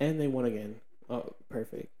 and they won again. Oh,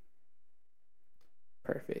 perfect,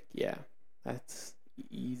 perfect. Yeah, that's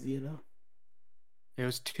easy enough. It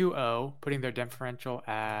was 2-0, putting their differential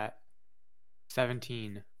at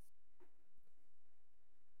 17.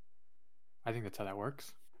 I think that's how that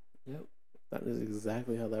works. Yep, that is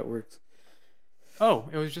exactly how that works. Oh,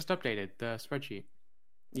 it was just updated, the spreadsheet.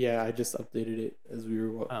 Yeah, I just updated it as we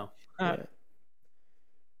were. Oh. Yeah.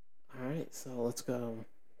 All right, so let's go.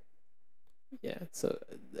 Yeah, so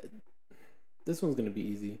this one's gonna be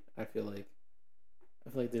easy. I feel like. I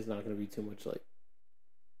feel like there's not gonna be too much like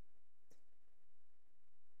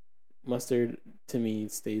Mustard. To me,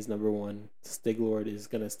 stays number one. Stiglord is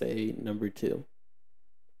gonna stay number two.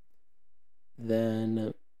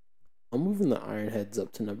 Then I'm moving the Ironheads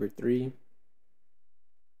up to number three,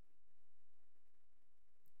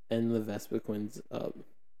 and the Vespiquens up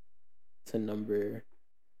to number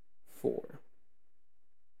four.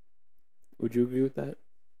 Would you agree with that?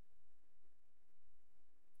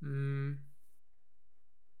 Mm,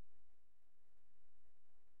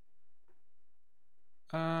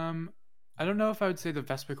 um, I don't know if I would say the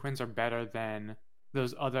Vespiquens are better than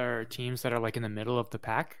those other teams that are like in the middle of the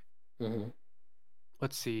pack. Mm-hmm.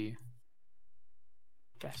 Let's see.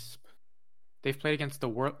 Vesp. They've played against the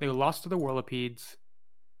world. They lost to the Whirlipedes.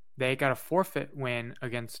 They got a forfeit win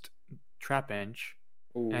against Trapinch,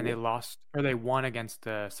 and they Ooh. lost or they won against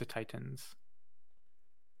the Titans.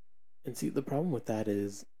 And see, the problem with that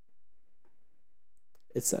is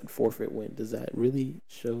it's that forfeit win. Does that really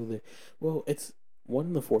show the? Well, it's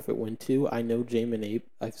one the forfeit win. Two, I know Jame and Ape.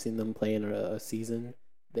 I've seen them play in a season.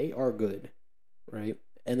 They are good, right?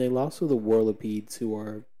 And they lost to the Whirlipedes, who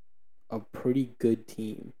are a pretty good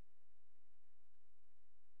team.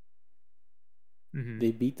 Mm-hmm.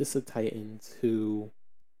 They beat the Titans, who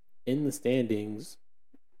in the standings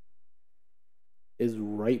is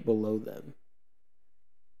right below them.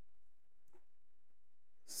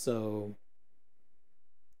 So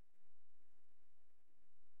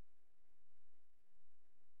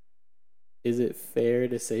is it fair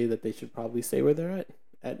to say that they should probably stay where they're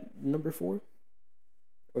at number four,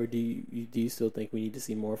 or do you still think we need to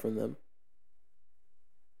see more from them?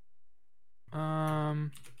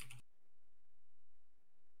 Um,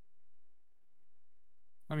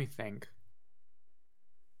 Let me think.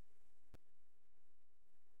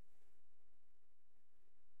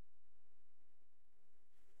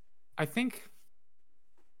 I think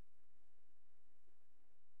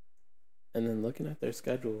And then looking at their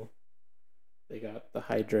schedule, they got the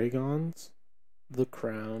Hydreigons, the the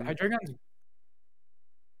Crown, Hydreigons.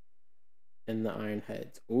 and the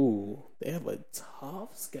Ironheads. Ooh, they have a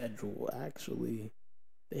tough schedule, actually.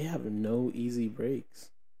 They have no easy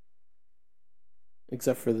breaks.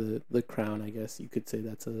 Except for the Crown, I guess you could say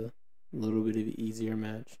that's a little bit of an easier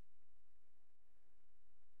match.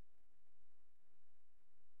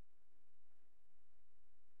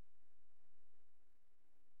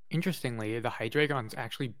 Interestingly, the Hydreigons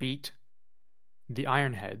actually beat the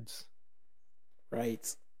Ironheads. Right.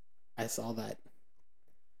 I saw that.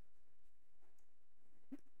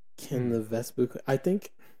 Can Hmm. the Vespa... I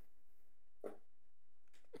think...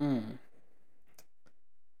 Mm,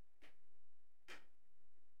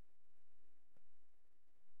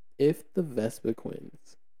 if the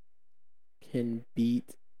Vespiquens can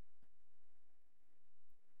beat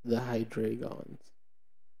the Hydreigons,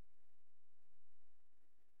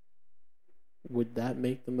 would that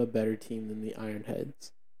make them a better team than the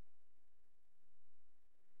Ironheads?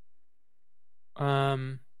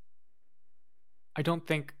 Um, I don't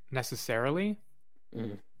think necessarily,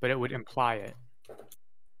 Mm. but it would imply it.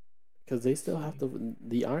 Because they Let's still have see. to.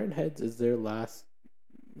 The Ironheads is their last,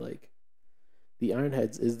 like, the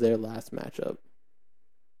Ironheads is their last matchup.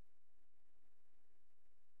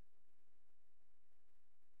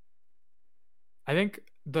 I think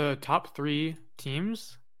the top three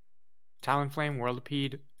teams, Talonflame,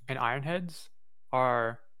 Whirlipede, and Ironheads,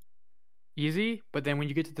 are easy, but then when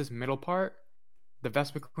you get to this middle part, the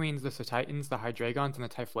Vespiquen, the Titans, the Hydreigons, and the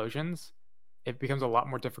Typhlosions, it becomes a lot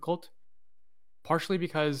more difficult. Partially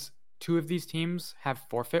because two of these teams have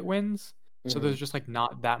forfeit wins, so Mm-hmm. there's just like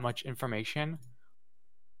not that much information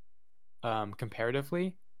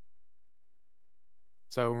comparatively.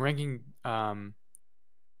 So ranking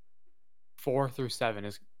 4 through 7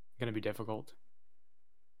 is going to be difficult.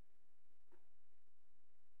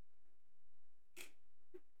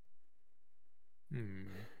 Hmm.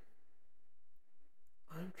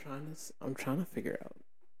 I'm trying to figure out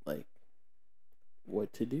like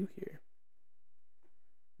what to do here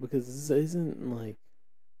because this isn't like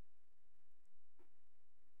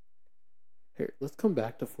here. Let's come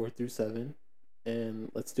back to 4 through 7,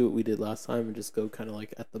 and let's do what we did last time and just go kind of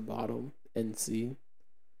like at the bottom and see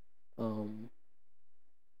um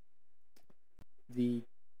the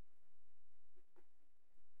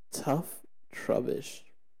tough trubbish,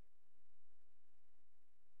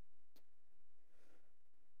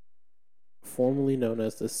 formerly known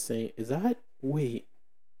as the Saint. Is that wait?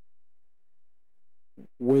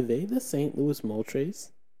 Were they the St. Louis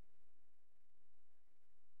Moltres?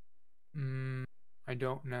 Mm, I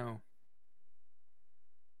don't know.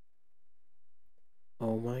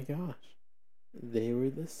 Oh my gosh, they were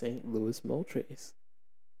the St. Louis Moltres.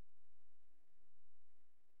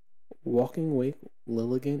 Walking Wake,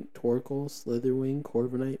 Lilligant, Torkoal, Slitherwing,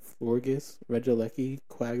 Corviknight, Florges, Regieleki,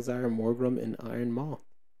 Quagsire, Morgrem, and Iron Moth.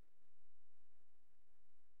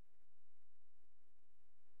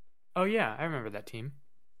 Oh yeah, I remember that team.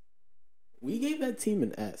 We gave that team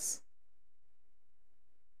an S.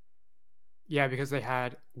 Yeah, because they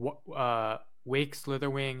had Wake,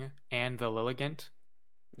 Slitherwing, and the Lilligant.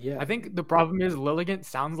 Yeah. I think the problem is Lilligant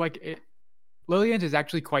sounds like it. Lilligant is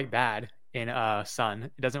actually quite bad in Sun.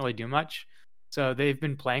 It doesn't really do much. So they've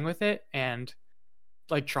been playing with it and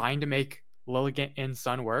like trying to make Lilligant in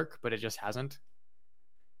Sun work, but it just hasn't.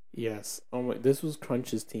 Yes. Oh my. This was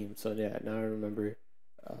Crunch's team, so yeah. Now I remember.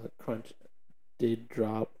 Crunch did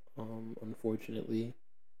drop, unfortunately,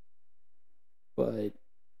 but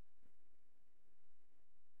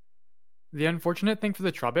The unfortunate thing for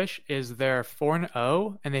the Trubbish is they're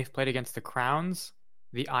 4-0 and they've played against the Crowns,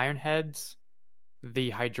 the Ironheads,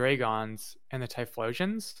 the Hydreigons, and the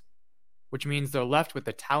Typhlosions, which means they're left with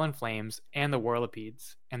the Talonflames and the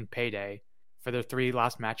Whirlipedes and Payday for their three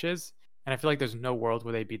last matches. And I feel like there's no world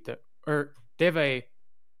where they beat the or they have a.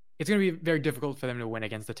 It's going to be very difficult for them to win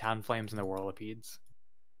against the Talonflames and the Whirlipedes.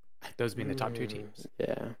 Those being the top two teams.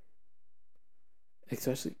 yeah.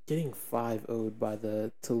 Especially getting 5 0'd by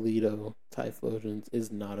the Toledo Typhlosions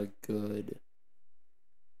is not a good.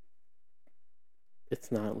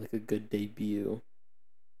 It's not like a good debut.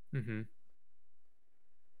 Mm-hmm.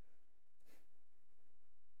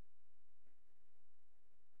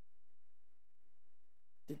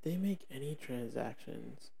 Did they make any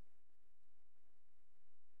transactions?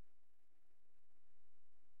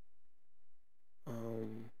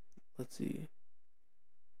 Um, let's see.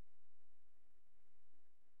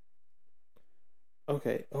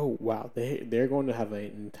 Okay. Oh wow, they're going to have an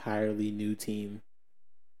entirely new team.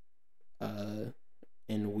 Uh,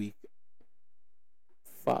 in week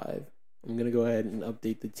 5. I'm gonna go ahead and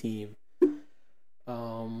update the team.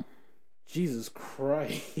 Um, Jesus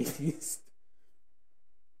Christ.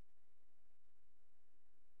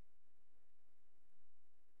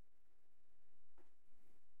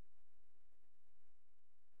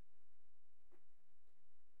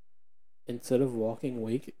 Instead of Walking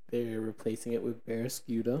Wake, they're replacing it with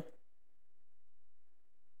Barrascuda.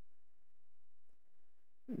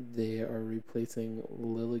 They are replacing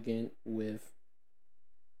Lilligant with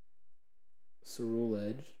Cerule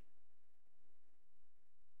Edge.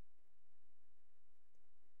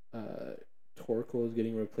 Torkoal is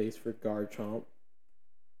getting replaced for Garchomp.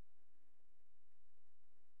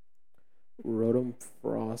 Rotom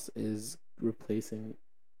Frost is replacing.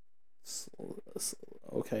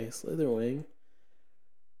 Okay, Slitherwing.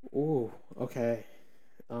 Ooh, okay.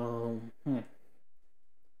 Um, hmm.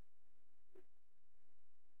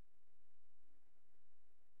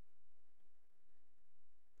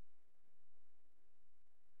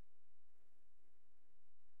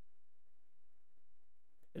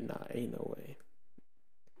 Nah, ain't no way.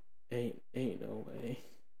 Ain't no way.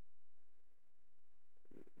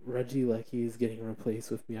 Reggie Lecky is getting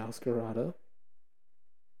replaced with Meowscarada.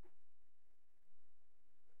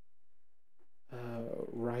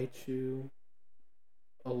 Raichu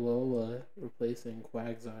Alola replacing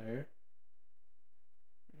Quagsire.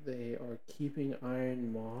 They are keeping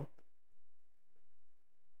Iron Moth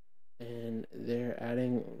and they're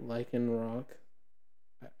adding Lycanroc.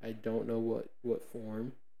 I don't know what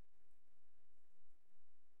form.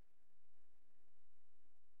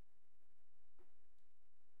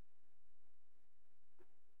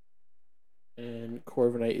 And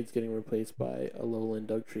Corviknight is getting replaced by Alolan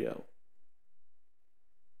Dugtrio.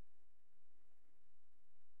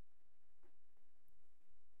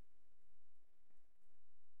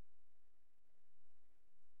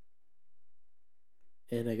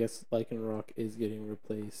 And I guess Lycanroc is getting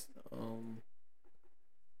replaced.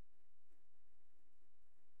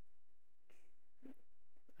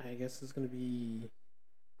 I guess it's gonna be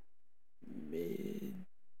mid.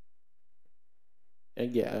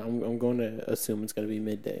 And yeah, I'm going to assume it's gonna be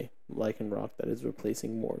midday. Lycanroc that is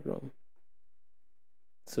replacing Morgrem.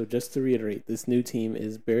 So just to reiterate, this new team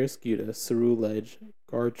is Barraskewda, Ceruledge,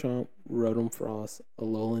 Garchomp, Rotom Frost,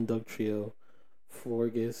 Alolan Dugtrio,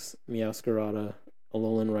 Florges, Meowscarada,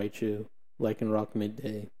 Alolan Raichu, Lycanroc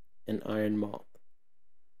Midday, and Iron Moth.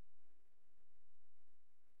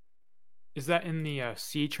 Is that in the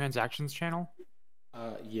C transactions channel?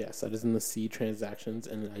 Yes, that is in the C transactions,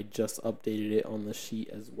 and I just updated it on the sheet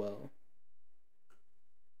as well.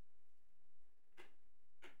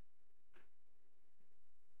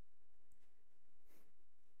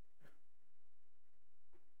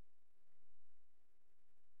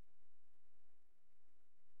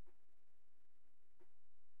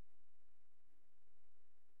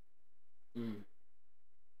 Mm.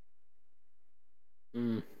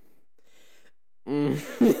 Mm. Mm.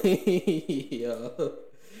 Yo.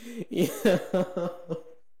 Yeah.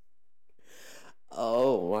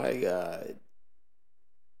 Oh my god.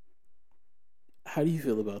 How do you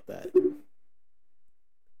feel about that?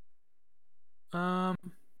 Um,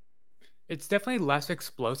 it's definitely less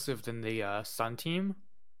explosive than the Sun team,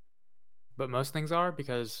 but most things are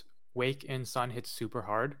because Wake and Sun hit super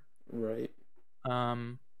hard. Right.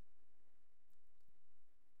 Um,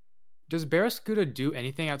 does Barraskewda do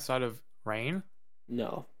anything outside of rain?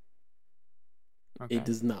 No, it Okay.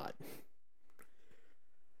 does not.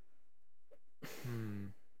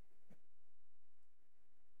 Hmm.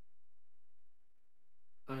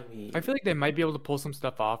 I I mean, feel like they might be able to pull some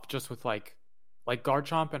stuff off just with like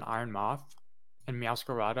Garchomp and Iron Moth and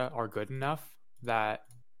Meowscarada are good enough that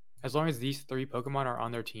as long as these three Pokemon are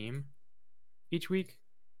on their team each week,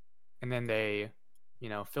 and then they,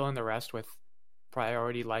 fill in the rest with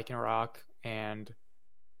priority Lycanroc and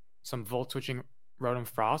some Volt switching Rotom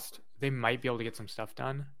Frost, they might be able to get some stuff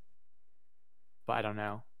done. But I don't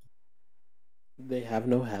know. they have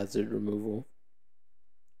no hazard removal.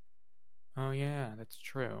 Oh yeah, that's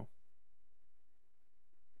true.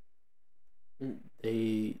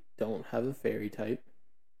 They don't have a fairy type.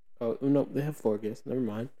 Oh no, they have Florges. Never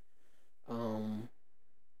mind. Um,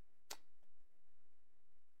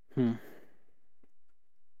 hmm.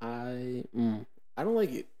 I don't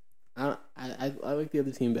like it. I like the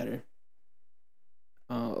other team better.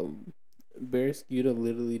 Um, Barraskewda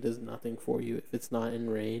literally does nothing for you if it's not in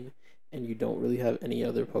rain, and you don't really have any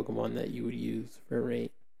other Pokemon that you would use for rain.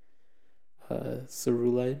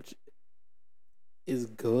 Ceruledge is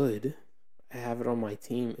good. I have it on my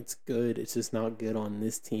team. It's good. It's just not good on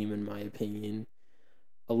this team, in my opinion.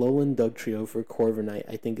 Alolan Dugtrio for Corviknight,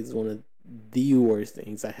 I think, is one of the worst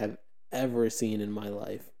things I have ever seen in my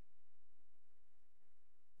life.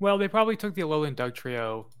 Well, they probably took the Alolan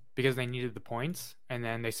Dugtrio because they needed the points, and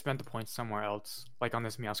then they spent the points somewhere else, like on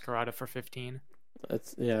this Meowscarada for 15.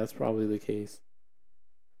 That's probably the case.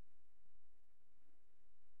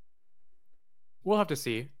 We'll have to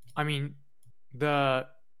see. I mean, the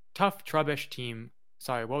tough Trubbish team.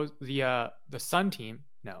 Sorry, what was the Sun team?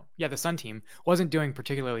 No, yeah, the Sun team wasn't doing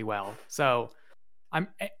particularly well. So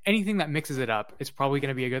anything that mixes it up is probably going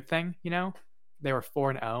to be a good thing. They were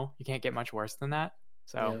 4-0. You can't get much worse than that.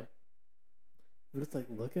 So Yeah, but it's like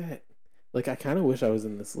like I kind of wish I was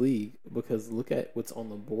in this league because look at what's on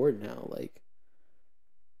the board now. Like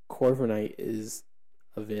Corviknight is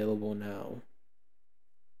available now.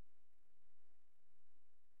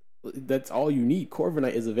 That's all you need.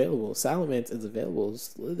 Corviknight is available. Salamence is available.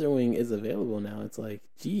 Slitherwing is available now. It's like,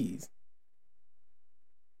 geez,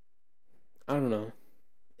 I don't know.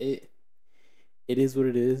 It it is what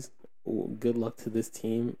it is. Good luck to this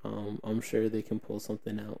team. I'm sure they can pull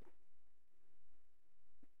something out.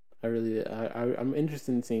 I'm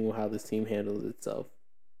interested in seeing how this team handles itself.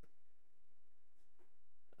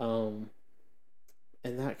 Um,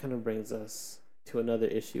 and that kind of brings us to another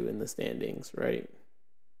issue in the standings, right?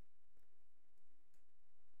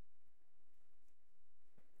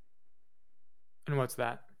 And what's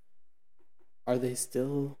that? Are they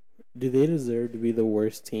still? Do they deserve to be the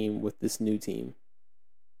worst team with this new team?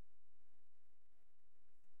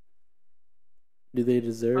 Do they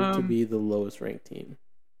deserve to Um, be the lowest ranked team,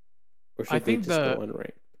 or I should they think just go the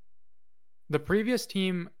unranked? the previous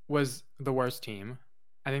team was the worst team.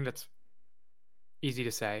 I think that's easy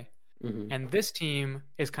to say. Mm-hmm. And this team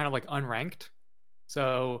is kind of like unranked.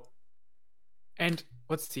 So, and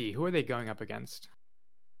let's see, who are they going up against?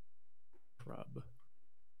 Rub.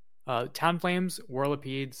 Town Flames,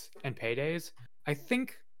 Whirlipedes, and Paydays. I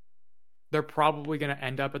think they're probably going to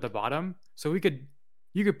end up at the bottom. So you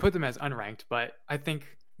could put them as unranked, but I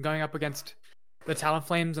think going up against the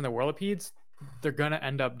Talonflames and the Whirlipedes, they're going to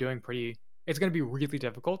end up doing pretty. It's going to be really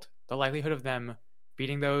difficult. The likelihood of them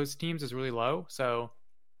beating those teams is really low. So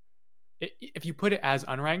if you put it as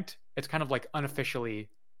unranked, it's kind of like unofficially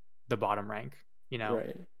the bottom rank, you know?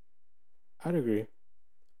 Right. I'd agree.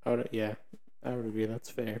 Yeah, I would agree. That's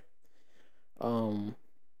fair. Um,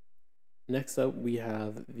 Next up we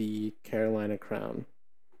have the Carolina Crown.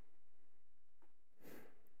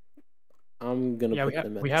 I'm gonna Yeah, put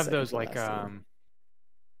them at we the have second those to like last team.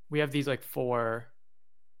 we have these like four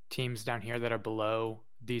teams down here that are below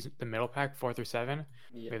these the middle pack, 4 through 7.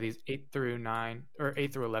 We Yeah, have these 8 through 9 or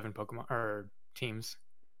 8 through 11 Pokemon or teams.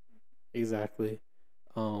 exactly.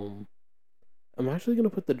 Um, I'm actually gonna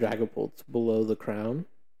put the Dragapults below the Crown.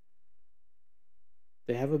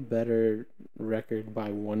 They have a better record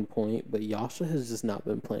by 1 point, but Yasha has just not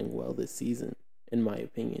been playing well this season, in my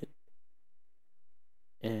opinion.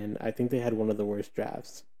 And I think they had one of the worst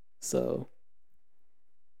drafts. So,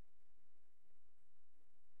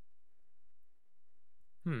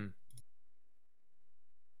 Hmm.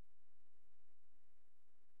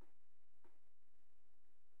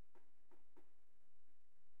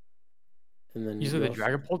 and You then said you the also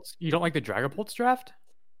Dragapults. You don't like the Dragapults draft?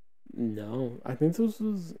 no, I think this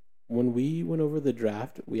was when we went over the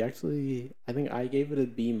draft. We actually, I think I gave it a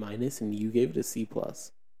B minus, and you gave it a C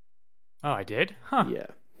plus. Oh, I did? Huh. Yeah,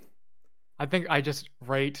 I think I just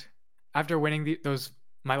rate after winning those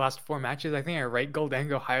my last 4 matches. I think I rate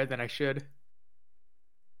Goldango higher than I should.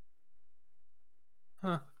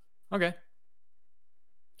 Huh. Okay.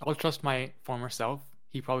 I'll trust my former self.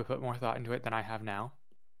 He probably put more thought into it than I have now.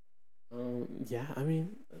 yeah. I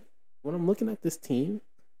mean, when I'm looking at this team,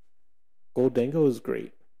 Goldengo is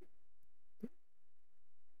great.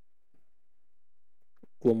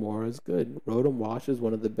 Glamora is good. Rotom Wash is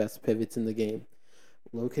one of the best pivots in the game.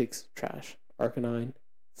 Low kicks, trash. Arcanine,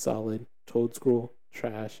 solid. Toadscroll,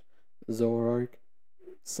 trash. Zoroark,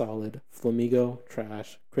 solid. Flamigo,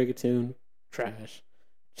 trash. Krigatune, trash.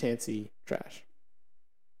 Chansey, trash.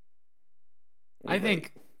 I Like,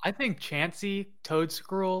 think I think Chansey,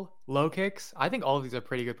 Toadscruel, Low Kicks. I think all of these are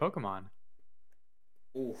pretty good Pokemon.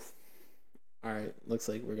 oof. All right, looks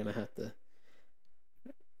like we're gonna have to.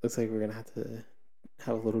 Looks like we're gonna have to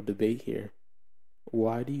have a little debate here.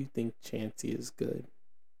 Why do you think Chansey is good?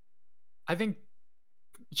 I think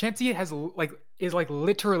Chansey like is like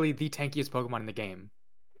literally the tankiest Pokemon in the game.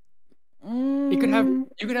 It could have Mm,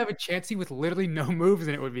 you could have a Chansey with literally no moves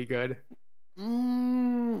and it would be good. I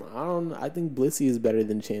don't. I think Blissey is better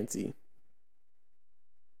than Chansey.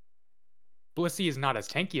 Blissey is not as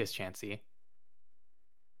tanky as Chansey.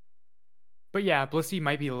 But yeah, Blissey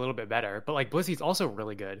might be a little bit better. But like Blissey's also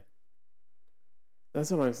really good.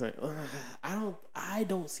 That's what I'm saying. I don't. I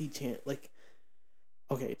don't see Chan like.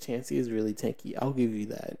 Okay, Chansey is really tanky. I'll give you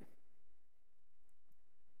that.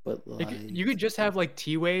 But You like, could just have like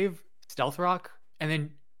T Wave, Stealth Rock, and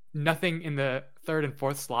then nothing in the third and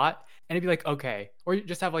fourth slot, and it'd be like okay. Or you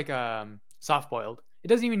just have like soft boiled. It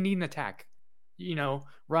doesn't even need an attack. You know,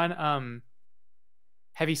 run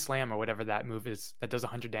heavy slam or whatever that move is that does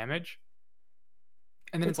 100 damage,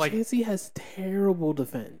 and then but it's like Chansey has terrible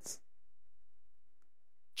defense.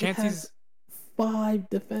 It has Chansey's. 5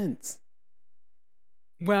 defense.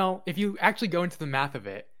 Well, if you actually go into the math of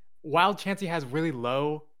it, while Chansey has really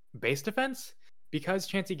low base defense, because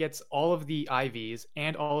Chansey gets all of the IVs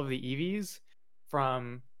and all of the EVs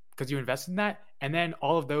from because you invested in that, and then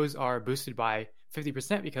all of those are boosted by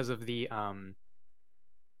 50% because of the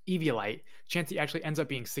Eviolite, Chansey actually ends up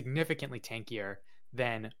being significantly tankier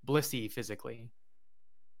than Blissey physically.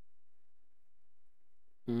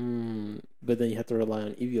 But then you have to rely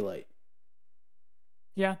on Eviolite.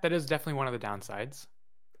 Yeah, that is definitely one of the downsides.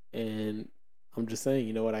 And I'm just saying,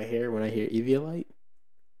 you know what I hear when I hear Eviolite?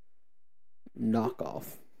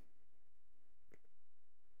 Knockoff.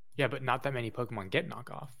 Yeah, but not that many Pokemon get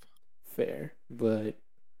knockoff. Fair. But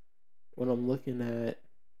when I'm looking at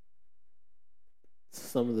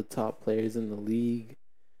some of the top players in the league,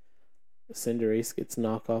 Cinderace gets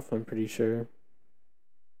knockoff, I'm pretty sure.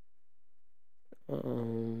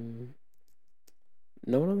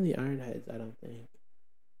 No one on the Ironheads, I don't think.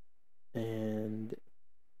 And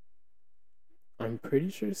I'm pretty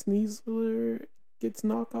sure Sneasler gets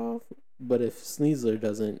knockoff. But if Sneasler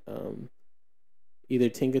doesn't, either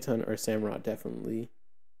Tinkaton or Samurott definitely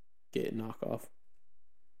get knockoff.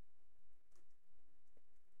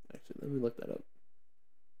 Actually, let me look that up.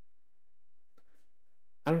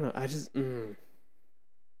 I don't know. I just.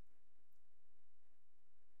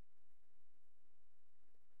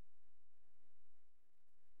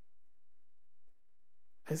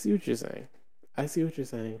 I see what you're saying. I see what you're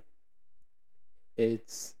saying.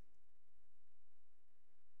 It's.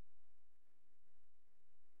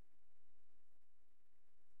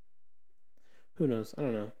 Who knows? I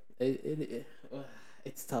don't know.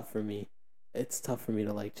 It's tough for me. It's tough for me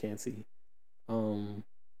to like Chansey. Um,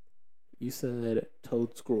 you said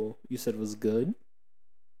Toadscroll. You said was good.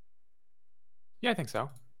 Yeah, I think so.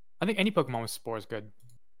 I think any Pokemon with Spore is good.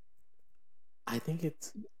 I think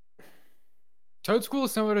it's. Toadscroll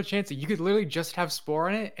is similar to Chansey. You could literally just have Spore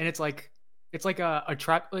on it, and it's like a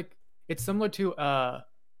trap. Like it's similar to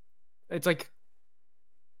it's like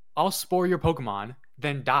I'll Spore your Pokemon,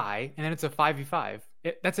 then die, and then it's a 5v5.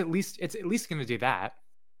 It's at least gonna do that.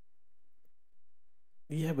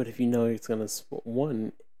 Yeah, but if you know it's gonna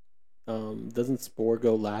one, doesn't Spore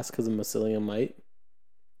go last because of Mycelium Might?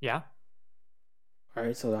 Yeah. All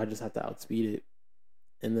right, so I just have to outspeed it,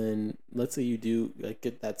 and then let's say you do like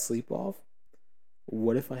get that sleep off.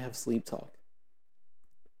 What if I have sleep talk?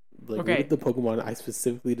 Like, what if Okay. the Pokemon I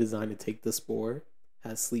specifically designed to take the Spore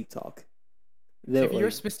has sleep talk? If That you're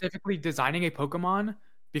like, specifically designing a Pokemon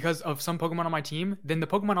because of some Pokemon on my team, then the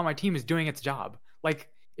Pokemon on my team is doing its job. Like,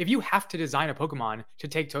 if you have to design a Pokemon to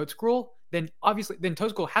take Toadscroll, then obviously, then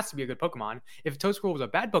Toadscroll has to be a good Pokemon. If Toadscroll was a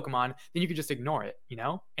bad Pokemon, then you could just ignore it,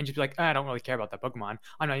 and just be like, I don't really care about that Pokemon.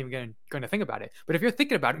 I'm not even going to think about it. But if you're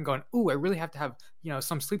thinking about it and going, ooh, I really have to have,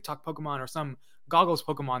 some Sleep Talk Pokemon or some Goggles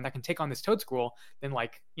Pokemon that can take on this Toadscroll, then I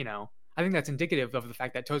think that's indicative of the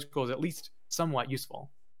fact that Toadscroll is at least somewhat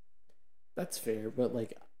useful. that's fair, but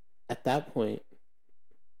like at that point,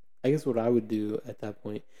 I guess what I would do at that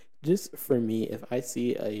point, just for me, if I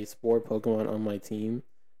see a Spore Pokemon on my team,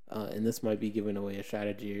 and this might be giving away a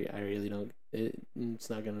strategy, I really don't. It's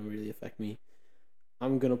not gonna really affect me.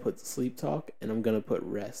 I'm gonna put Sleep Talk and I'm gonna put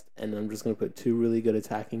Rest, and I'm just gonna put two really good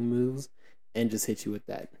attacking moves, and just hit you with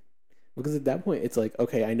that. Because at that point, it's like,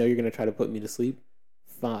 okay, I know you're gonna try to put me to sleep.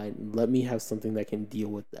 Fine, let me have something that can deal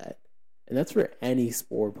with that, and that's for any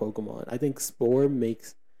Spore Pokemon. I think Spore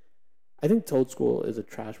makes. I think Toadscroll is a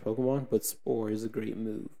trash Pokemon, but Spore is a great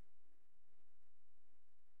move,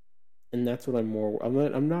 and that's what I'm more.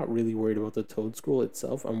 I'm not really worried about the Toadscroll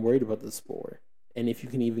itself. I'm worried about the Spore, and if you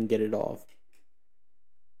can even get it off.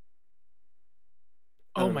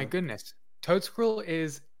 I Oh don't my know. goodness. Toadscroll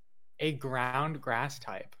is a ground grass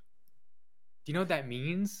type. Do you know what that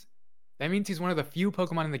means? That means he's one of the few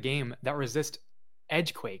Pokemon in the game that resist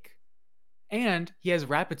Edgequake. And he has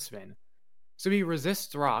Rapid Spin. So he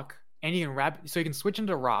resists rock, and so he can switch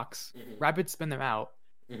into rocks, Mm-hmm. rapid spin them out,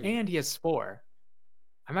 Mm-hmm. and he has Spore.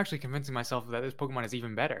 I'm actually convincing myself that this Pokemon is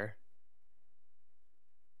even better.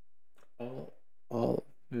 All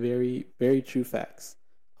very very true facts.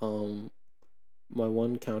 Um, my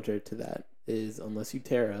one counter to that is unless you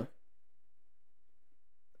Terra,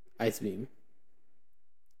 Ice Beam,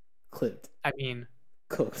 clipped, I mean,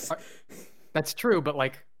 close. that's true, but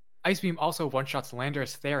Ice Beam also one-shots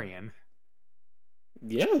Landorus Therian.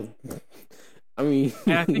 Yeah, I mean,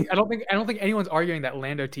 And I don't think anyone's arguing that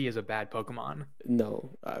Lando T is a bad Pokemon.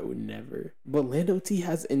 no, I would never. But Lando T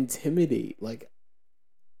has Intimidate,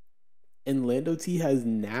 and Lando T has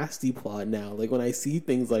Nasty Plot now. Like when I see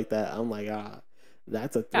things like that, I'm like,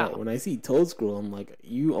 that's a Yeah, threat. When I see Toadscroll, I'm like,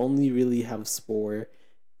 you only really have Spore.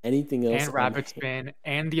 Anything else and on Rapid Spin,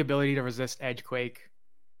 and the ability to resist Edgequake.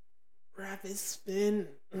 Rapid Spin?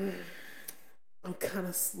 I'm kind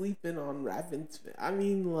of sleeping on Rapid Spin. I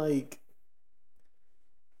mean, like,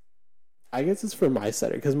 I guess it's for my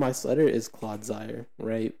setter because my setter is Clodsire,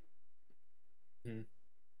 right? Hmm.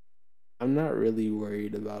 I'm not really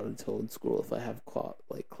worried about a Toad Scroll if I have Claude.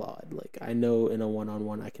 Like I know in a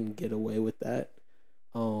one-on-one I can get away with that.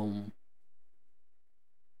 Um,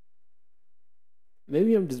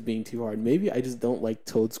 maybe I'm just being too hard. Maybe I just don't like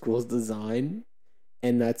Toad Scroll's design,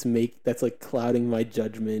 and that's like clouding my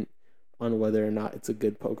judgment on whether or not it's a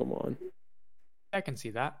good Pokemon. I can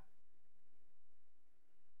see that.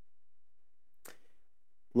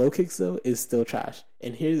 Low kicks though is still trash,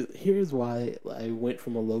 and here's why I went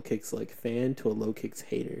from a low kicks like fan to a low kicks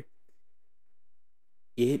hater.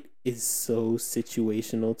 It is so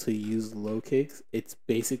situational to use low kicks. It's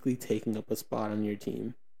basically taking up a spot on your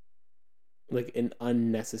team, like an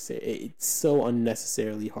unnecessary. It's so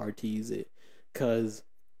unnecessarily hard to use it, because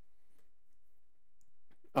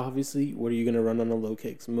obviously, what are you gonna run on a low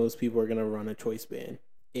kicks? Most people are gonna run a choice band.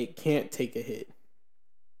 It can't take a hit.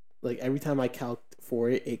 Like every time I calced for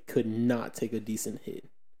it, it could not take a decent hit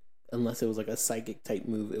unless it was like a psychic type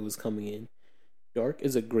move it was coming in. Dark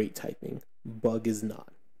is a great typing. Bug is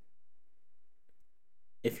not.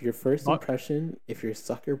 If your first But impression, if your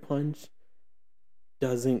sucker punch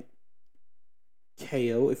doesn't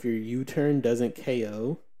KO, if your U turn doesn't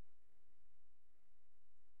KO,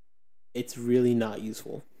 it's really not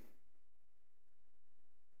useful.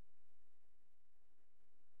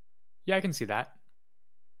 yeah, I can see that.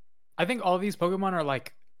 I think all these Pokemon are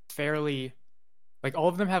like fairly, like all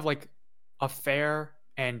of them have like a fair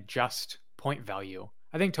and just point value.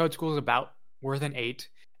 I think Toedscool is about worth an 8,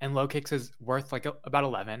 and Low Kicks is worth like about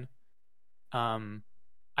 11. Um,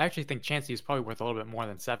 I actually think Chansey is probably worth a little bit more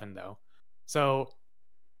than 7 though. So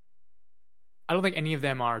I don't think any of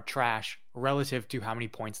them are trash relative to how many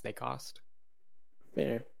points they cost.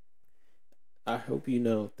 Fair. I hope you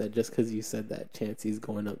know that just because you said that, Chansey's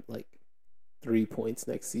going up like 3 points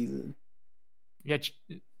next season. Yeah,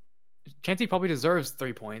 Chansey probably deserves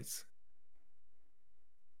 3 points.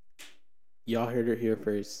 Y'all heard it here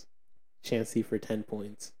first. Chansey for 10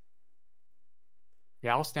 points.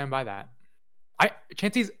 Yeah, I'll stand by that.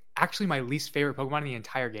 Chansey's actually my least favorite Pokemon in the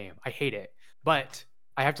entire game. I hate it, but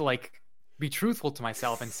I have to like be truthful to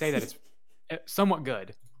myself and say that it's somewhat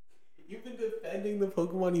good. You've been defending the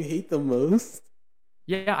Pokemon you hate the most.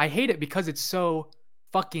 Yeah, I hate it because it's so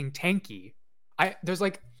fucking tanky. There's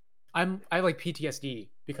like I like PTSD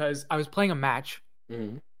because I was playing a match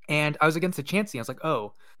Mm-hmm. and I was against a Chansey. I was like,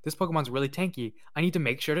 oh, this Pokemon's really tanky. I need to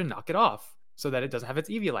make sure to knock it off so that it doesn't have its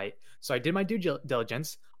Eviolite. So I did my due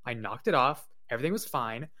diligence. I knocked it off. Everything was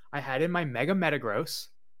fine. I had in my Mega Metagross,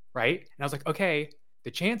 right? And I was like, okay,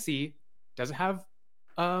 the Chansey doesn't have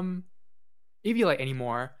um Eviolite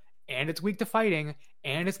anymore, and it's weak to fighting,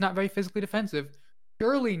 and it's not very physically defensive.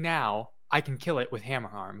 Surely now I can kill it with Hammer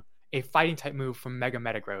Arm, a fighting type move from Mega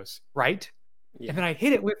Metagross, right? And Yeah. then I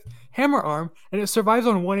hit it with Hammer Arm, and it survives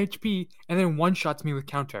on 1 HP, and then one shots me with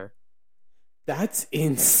counter. That's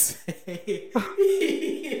insane.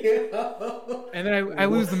 And then I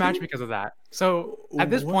lose What? the match because of that. So at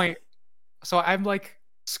this What? point, so I'm like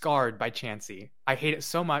scarred by Chansey. I hate it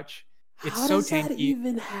so much. It's How so does that tanky.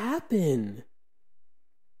 even happen?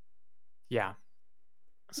 Yeah. W-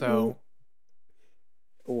 So,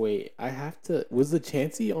 Wait, I have to. Was the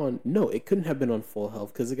Chansey on? No, it couldn't have been on full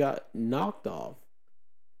health because it got knocked off.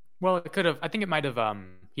 well, it could have. I think it might have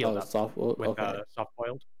healed Oh, up soft. with Okay. soft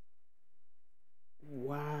boiled.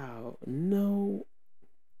 Wow. No,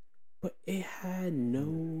 but it had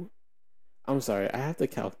no. I'm sorry. I have to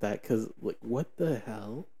calc that because, like, what the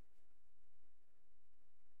hell?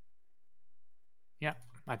 Yeah,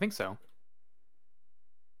 I think so.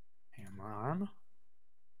 Hammer Arm.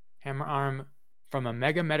 Hammer Arm from a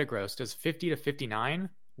Mega Metagross does 50 to 59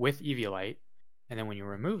 with Eviolite. And then when you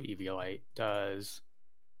remove Eviolite, does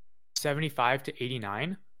 75 to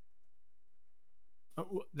 89.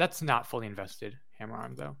 That's not fully invested, Hammer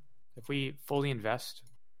Arm, though. If we fully invest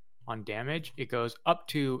on damage, it goes up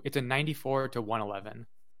to, it's a 94 to 111.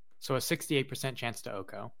 So a 68% chance to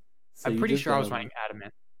Oko. So I'm you pretty just sure I got was a. running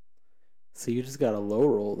Adamant. So you just got a low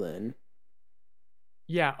roll then.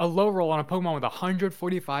 Yeah, a low roll on a Pokemon with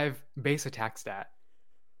 145 base attack stat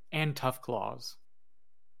and tough claws.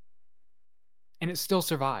 And it still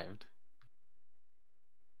survived.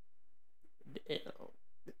 Damn.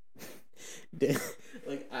 Damn.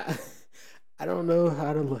 Like I don't know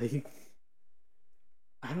how to like.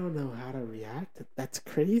 I don't know how to react. That's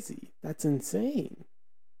crazy. That's insane.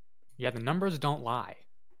 Yeah, the numbers don't lie.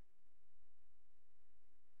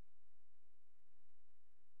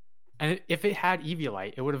 And if it had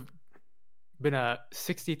Eviolite, it would have been a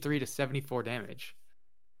 63 to 74 damage,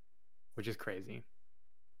 which is crazy.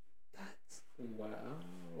 That's wow.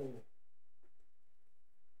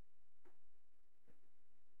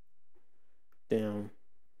 Damn.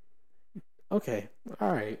 Okay,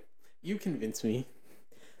 all right. You convinced me.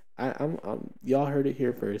 Y'all heard it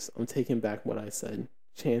here first. I'm taking back what I said.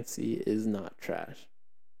 Chansey is not trash.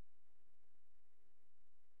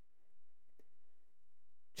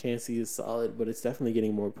 Chansey is solid, but it's definitely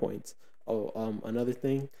getting more points. Oh, another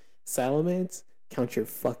thing, Salamence, count your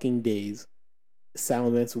fucking days.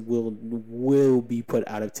 Salamence will be put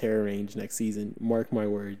out of terror range next season. Mark my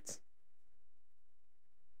words.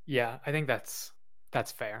 Yeah, I think that's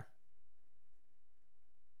fair.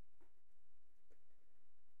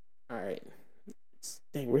 All right.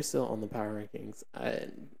 Dang, we're still on the power rankings.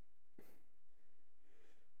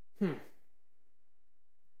 Hmm.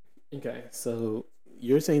 Okay, so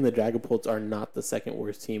you're saying the Dragapults are not the second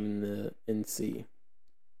worst team in the NC.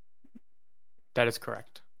 That is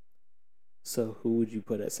correct. So who would you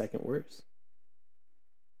put at second worst?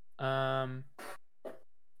 Um,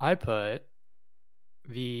 I put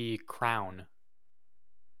the Crown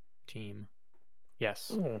team.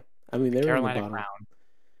 Yes, Oh, I mean the they were in the Carolina bottom. Crown.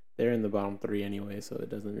 They're in the bottom three anyway, so it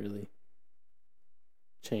doesn't really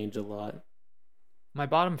change a lot. My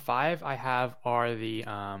bottom five I have are the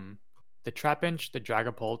Trapinch, the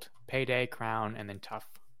Dragapult, Payday, Crown, and then Tough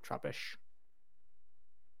Trubbish.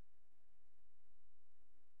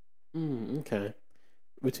 Okay.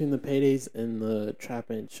 Between the paydays and the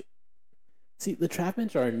Trapinch, see the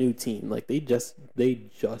Trapinch are a new team. Like they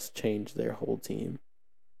just changed their whole team.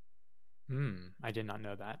 I did not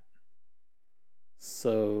know that.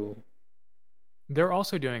 So They're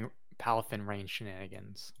also doing Palafin range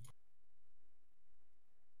shenanigans.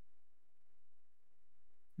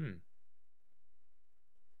 Hmm.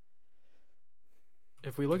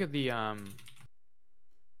 If we look at the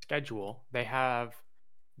schedule, they have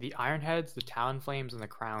the Ironheads, the Talonflames, and the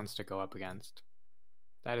Crowns to go up against.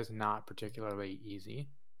 That is not particularly easy.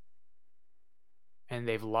 And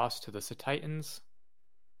they've lost to the Titans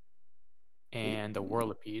and the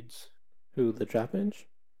Whirlipedes. who the Trapinch?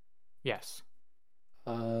 Yes.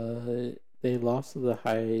 They lost to the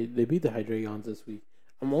high. They beat the Hydreigons this week.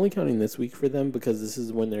 I'm only counting this week for them because this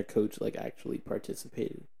is when their coach like actually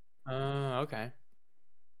participated. Okay.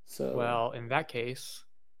 So Well, in that case,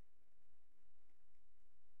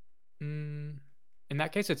 in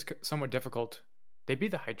that case, it's somewhat difficult. They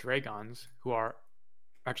beat the Hydreigons, who are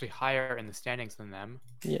actually higher in the standings than them.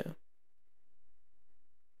 yeah,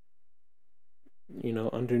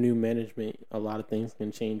 under new management, a lot of things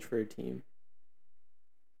can change for a team.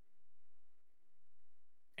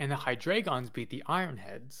 And the Hydreigons beat the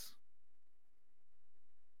Ironheads.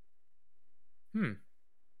 Hmm.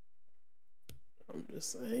 I'm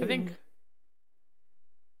just I think. saying.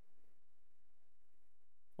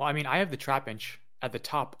 Well, I mean, I have the Trapinch at the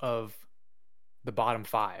top of the bottom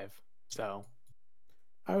five, so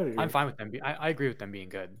I would I'm agree. fine with them. I agree with them being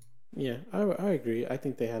good. Yeah, I agree. I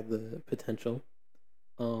think they have the potential.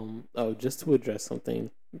 Oh, just to address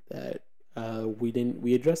something that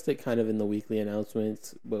we addressed it kind of in the weekly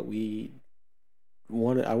announcements, but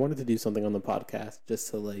I wanted to do something on the podcast just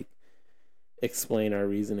to like explain our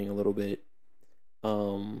reasoning a little bit.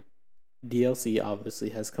 Um, DLC obviously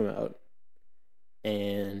has come out,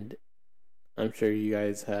 and I'm sure you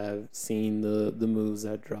guys have seen the moves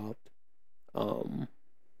that dropped. Um,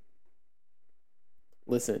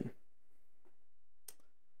 Listen,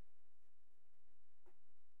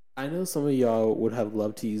 I know some of y'all would have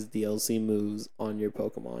loved to use DLC moves on your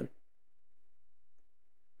Pokemon.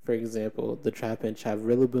 For example, the Trapinch have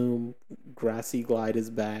Rillaboom, Grassy Glide is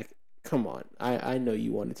back. Come on, I know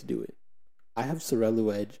you wanted to do it. I have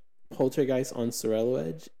Sorello Edge, Poltergeist on Sorello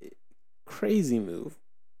Edge, crazy move.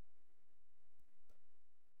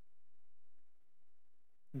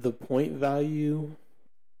 The point value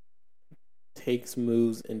takes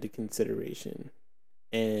moves into consideration,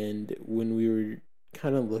 and when we were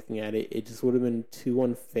kind of looking at it, it just would have been too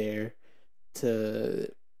unfair to,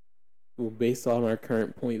 well, based on our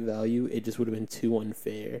current point value, it just would have been too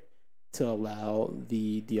unfair to allow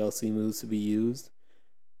the DLC moves to be used.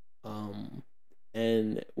 Um,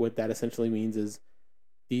 and what that essentially means is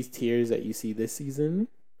these tiers that you see this season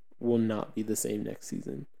will not be the same next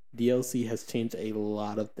season. DLC has changed a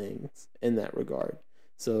lot of things in that regard.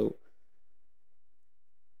 So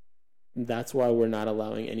that's why we're not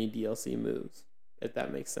allowing any DLC moves, if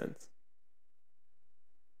that makes sense.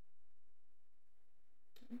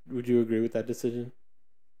 Would you agree with that decision?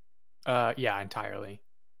 Yeah, entirely.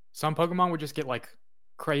 Some Pokemon would just get like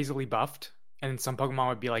crazily buffed, and some Pokemon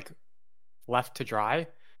would be like left to dry,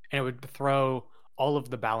 and it would throw all of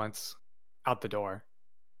the balance out the door.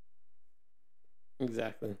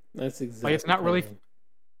 Exactly. That's Like exactly kind of.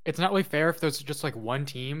 it's not really fair if there's just like one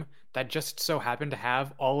team that just so happened to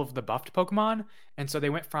have all of the buffed Pokemon, and so they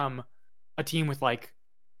went from a team with like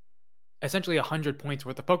essentially 100 points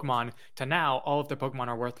worth of Pokemon to now all of their Pokemon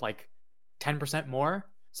are worth like 10% more.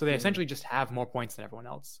 So they Mhm. essentially just have more points than everyone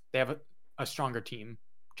else. They have a stronger team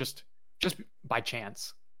just just by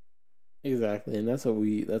chance. Exactly, and that's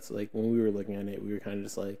like when we were looking at it, we were kind of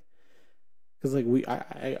just like, because like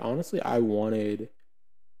I honestly I wanted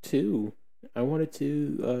two. I wanted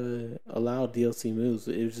to allow DLC moves.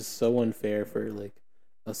 It was just so unfair for like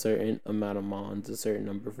a certain amount of mons, a certain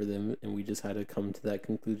number for them, and we just had to come to that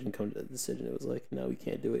conclusion, come to that decision. It was like, no, we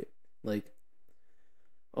can't do it. Like,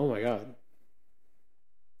 oh my god,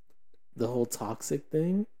 the whole toxic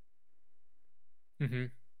thing Mm-hmm.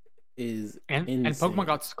 is And Pokemon insane.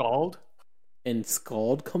 got Scald. And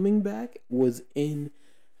Scald coming back was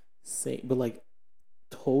insane. But like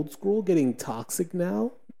Toad Scroll getting toxic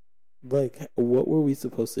now, like what were we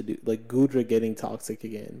supposed to do? Like Gudra getting toxic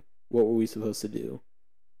again. What were we supposed to do?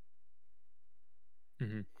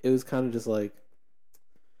 Mm-hmm. It was kind of just like,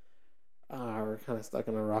 we're kind of stuck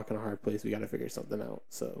in a rock and a hard place. We got to figure something out.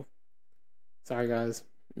 So, sorry guys,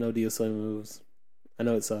 no DSL moves. I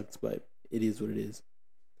know it sucks, but it is what it is.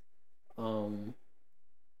 Um,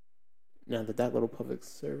 Now that that little public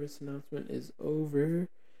service announcement is over,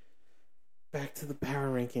 back to the power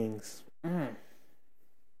rankings.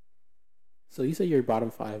 So you say your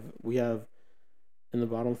bottom five. We have in the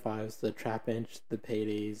bottom fives the Trapinch, the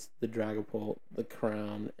Paydays, the Dragapult, the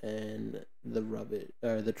Crown, and the Rubbit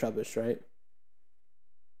or the Trubbish, right?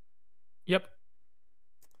 Yep.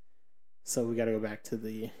 So we got to go back to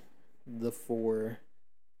the four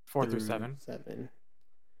 4 through through 7. seven.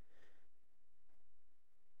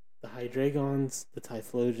 The Hydreigons, the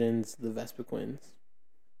Typhlosions, the Vespiquen.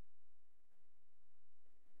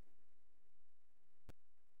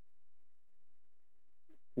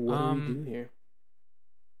 What do we Um, do here?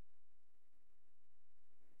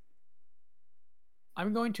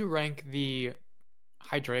 I'm going to rank the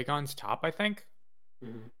Hydreigons top, I think,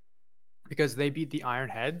 Mm-hmm. because they beat the Iron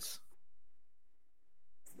Heads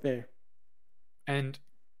Fair. and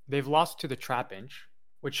they've lost to the Trapinch,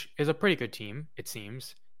 which is a pretty good team, it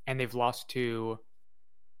seems, and they've lost to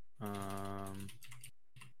um,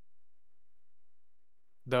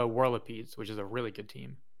 the Whirlipedes, which is a really good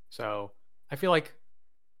team. So I feel like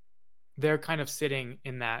they're kind of sitting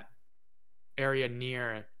in that area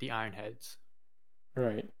near the Iron Heads.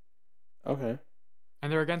 Right. Okay.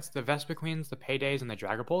 And they're against the Vespiquen, the Paydays, and the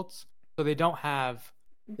Dragapults. So they don't have.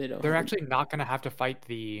 They don't They're have actually not going to have to fight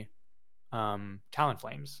the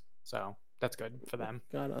Talonflames. So that's good for them.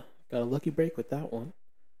 got a lucky break with that one.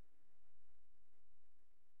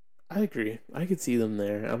 I agree. I could see them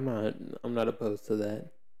there. I'm not opposed to that.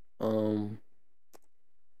 Um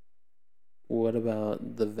what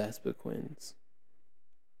about the Vespiquen?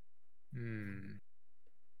 Hmm.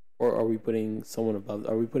 Or are we putting someone above?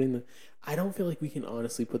 Are we putting the? I don't feel like we can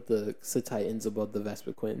honestly put the Titans above the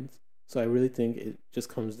Vespiquen. So I really think it just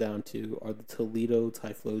comes down to, are the Toledo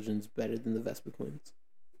Typhlosions better than the Vespiquen?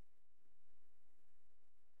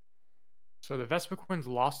 So the Vespiquen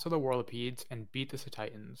lost to the Whirlipedes and beat the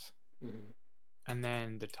Titans. Mm-hmm. And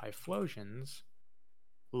then the Typhlosions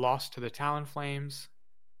lost to the Talonflames,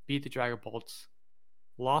 beat the Dragapults,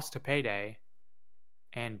 lost to Payday,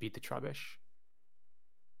 and beat the Trubbish.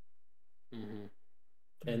 Mm-hmm.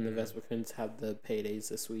 And the Hmm. Vespiquen have the Paydays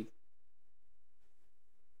this week.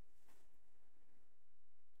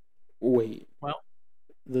 Wait, Well,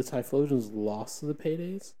 the Typhlosions lost to the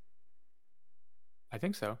Paydays? I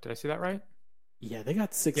think so. Did I see that right? Yeah, they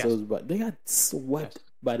got six Yes. O's, but they got Yes. swept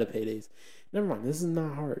by the Paydays. Never mind, this is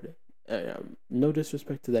not hard. No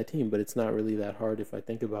disrespect to that team, but it's not really that hard if I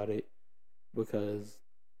think about it, because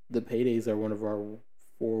the Paydays are one of our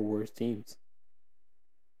four worst teams,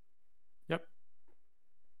 Yep.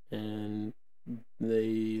 and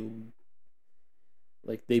they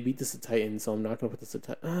they beat the Titans, so I'm not gonna put the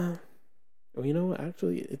Titans. Well, you know what?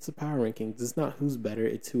 Actually, it's the power rankings. It's not who's better;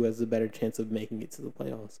 it's who has the better chance of making it to the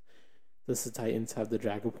playoffs. The Titans have the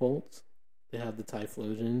Dragapults. They have the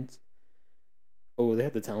Typhlosions. Oh, they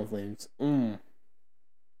have the Talonflames.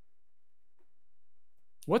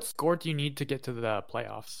 What score do you need to get to the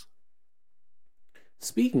playoffs?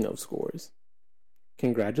 Speaking of scores,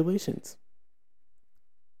 congratulations.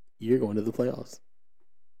 You're going to the playoffs.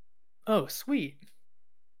 Oh, sweet.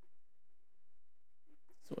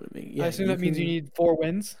 So what I mean, I yeah, assume you that means you can. need 4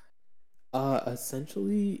 wins.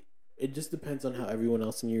 Essentially, it just depends on how everyone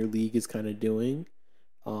else in your league is kind of doing.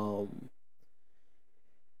 Um,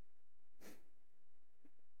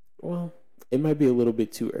 well, it might be a little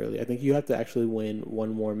bit too early. I think you have to actually win one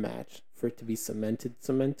more match for it to be cemented.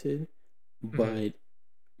 Mm-hmm. But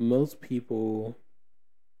most people,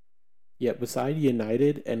 Yeah, beside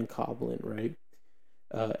United and Coblin, right?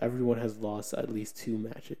 Everyone has lost at least 2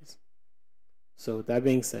 matches. So that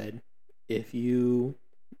being said, if you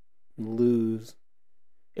lose,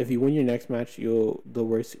 if you win your next match, you'll the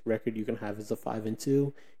worst record you can have is a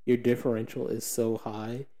 5-2. Your differential is so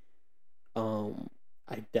high. Um,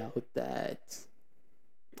 I doubt that.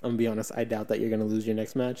 I'm gonna be honest. I doubt that you're gonna lose your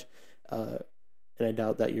next match, uh, and I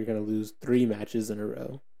doubt that you're gonna lose 3 matches in a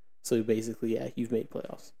row. So basically, yeah, you've made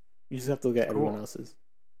playoffs. You just have to look at everyone Cool. else's.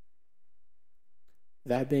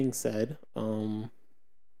 That being said,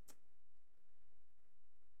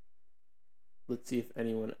 let's see if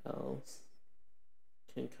anyone else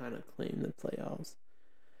can kind of claim the playoffs.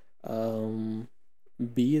 Um,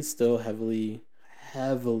 B is still heavily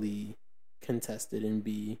contested in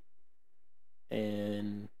B,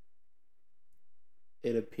 and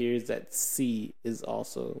it appears that C is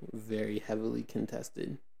also very heavily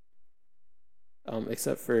contested.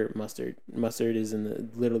 Except for Mustard. Mustard is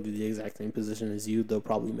in literally the exact same position as you. They'll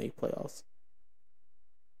probably make playoffs.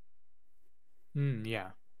 Yeah.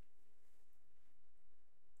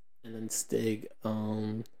 And then Stig,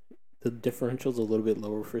 the differential's a little bit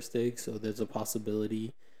lower for Stig, so there's a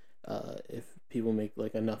possibility, if people make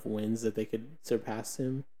like enough wins that they could surpass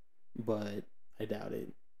him, but I doubt it.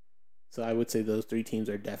 So I would say those 3 teams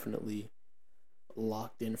are definitely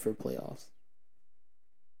locked in for playoffs.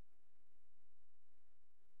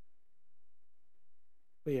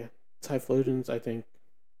 But yeah, Typhlosions, I think,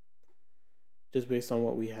 just based on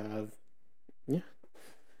what we have, yeah.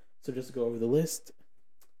 So just to go over the list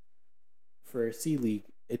for C League,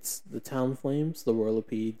 it's the Town Flames, the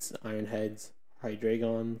Whirlipedes, Ironheads,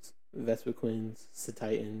 Hydreigons, Vespiquins,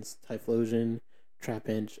 Cetitans, Typhlosion,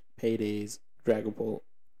 Trapinch, Paydays, Dragapult,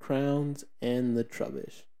 Crowns, and the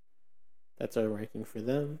Trubbish. That's our ranking for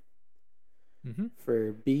them. Mm-hmm.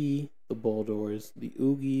 For B, the Bulldoors, the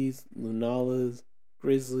Oogies, Lunalas,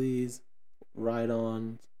 Grizzlies,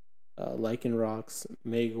 Rhydons, Lycanrocs,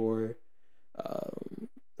 Magor,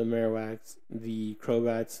 the Marowaks, the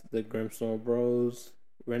Crobats, the Grimmsnarl Bros,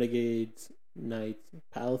 Renegades, Knights,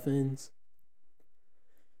 Palafins.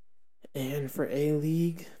 And for A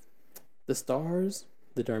League, the Stars,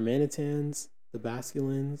 the Darmanitans, the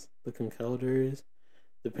Basculins, the Conkeldurs,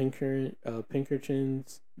 the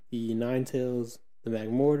Pinkertons, the Ninetales, the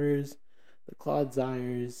Magmortars, the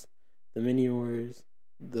Clodsires, the Miniors,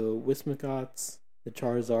 the Wismacots, the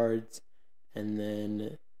Charizards, and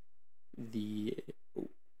then the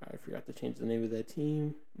I forgot to change the name of that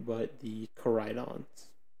team, but the Koraidons.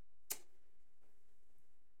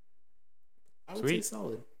 I would say Sweet.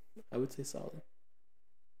 solid. I would say solid.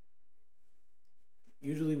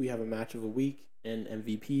 Usually we have a match of a week and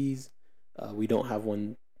MVPs. We don't have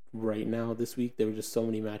one right now this week. There were just so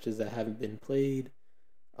many matches that haven't been played.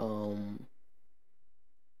 Um,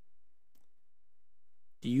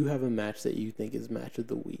 do you have a match that you think is match of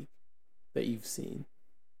the week that you've seen?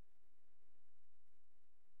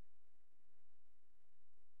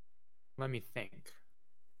 Let me think.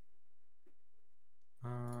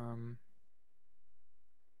 Um,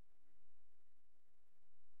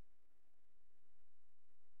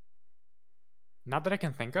 Not that I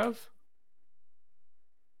can think of,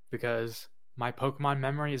 because my Pokemon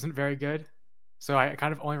memory isn't very good. So I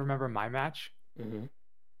kind of only remember my match. Mm-hmm.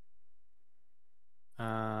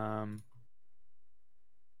 Um,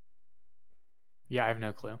 yeah, I have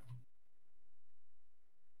no clue.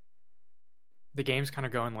 The game's kind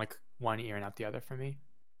of going like one ear and out the other for me.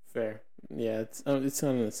 Fair. Yeah, it's kind of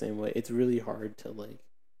the same way. It's really hard to like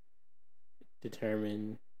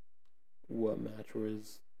determine what match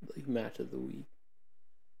was like match of the week.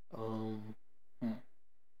 Um, hmm.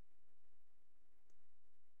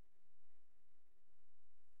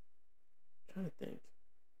 Trying to think.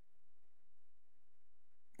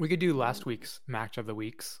 We could do last week's match of the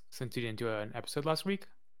weeks since you didn't do an episode last week.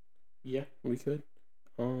 Yeah, we could.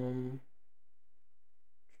 Um,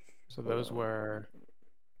 So hold those on. were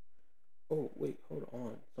Oh wait, hold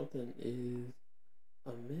on. Something is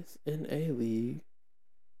amiss in A League.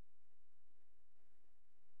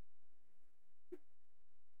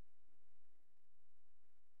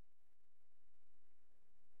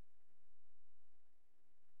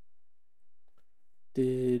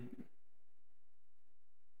 Did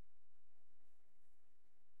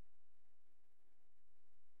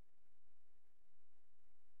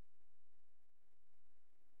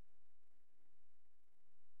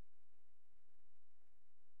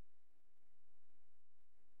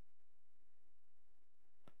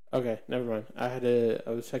okay? Never mind. I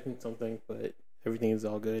was checking something, but everything is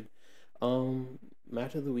all good.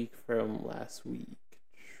 Match of the week from last week.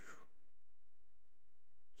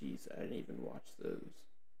 Jeez, I didn't even watch those.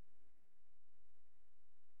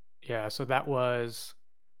 Yeah, so that was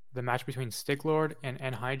the match between Sticklord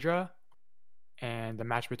and Hydra, and the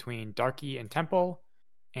match between Darky and Temple,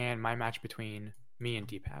 and my match between me and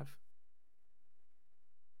Deepav.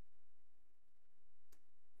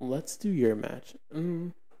 Let's do your match.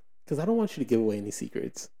 Because I don't want you to give away any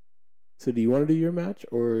secrets. So do you want to do your match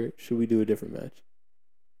or should we do a different match?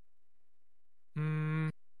 Mm,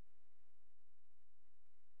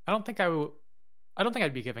 I don't think I will. I don't think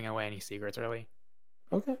I'd be giving away any secrets, really.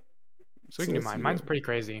 Okay. So we So can do let's see mine. your Mine's match. pretty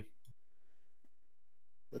crazy.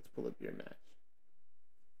 Let's pull up your match.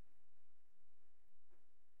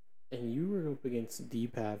 And you were up against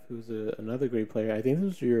Deepav, who's another great player. I think this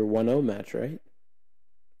was your 1-0 match, right?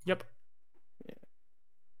 Yep. Yeah.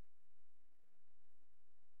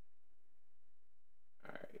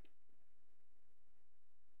 All right.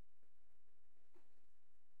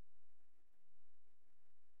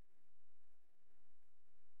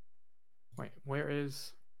 Wait, where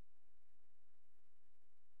is?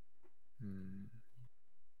 Hmm.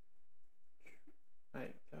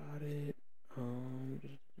 I got it. Da,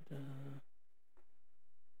 da, da.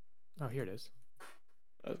 Oh, here it is.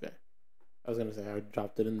 Okay. I was gonna say I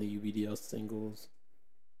dropped it in the UBDL singles.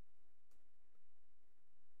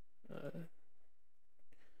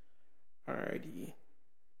 Alrighty.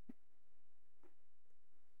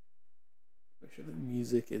 Make sure the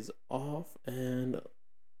music is off. And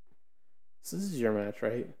so this is your match,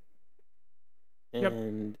 right? Yep.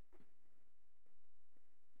 And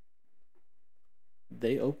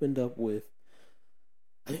they opened up with.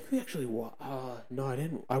 I think we actually. No, I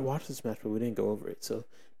didn't. I watched this match, but we didn't go over it. So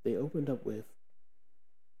they opened up with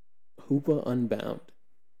Hoopa Unbound,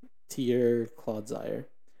 Tier Clodsire.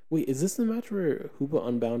 Wait, is this the match where Hoopa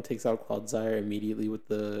Unbound takes out Clodsire immediately with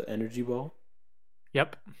the energy ball?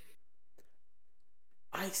 Yep.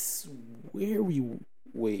 I swear we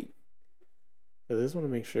wait. I just want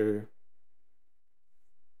to make sure.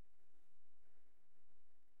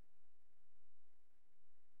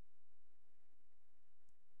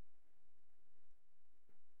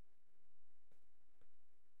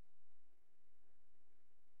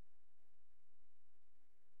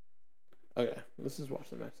 Okay, let's just watch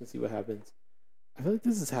the match and see what happens. I feel like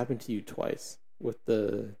this has happened to you twice with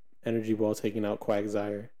the energy ball taking out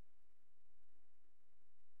Quagsire.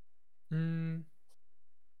 Mm,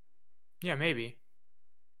 yeah, maybe.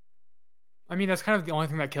 I mean, that's kind of the only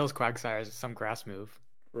thing that kills Quagsire is some grass move.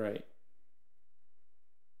 Right.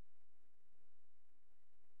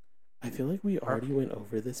 I feel like we Or, already went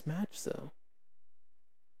over this match, though.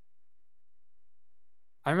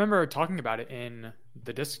 I remember talking about it in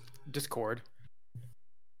the Discord.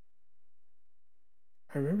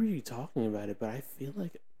 I remember you talking about it, but I feel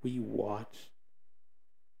like we watched.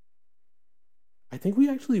 I think we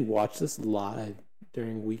actually watched this live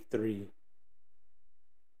during week 3.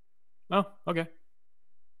 Oh, okay.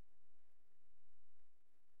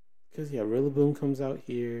 Because, yeah, Rillaboom comes out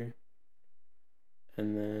here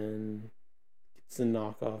and then gets a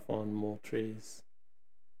knockoff on Moltres.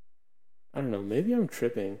 I don't know. Maybe I'm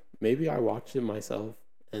tripping. Maybe I watched it myself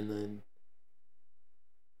and then.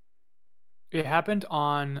 It happened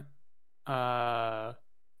on uh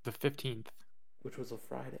the 15th. Which was a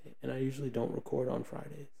Friday. And I usually don't record on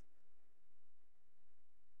Fridays.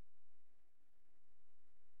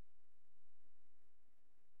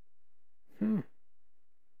 Hmm.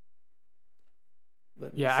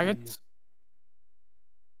 Let me Yeah, I see. guess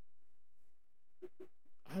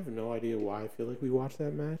I have no idea why I feel like we watched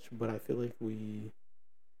that match, but I feel like we.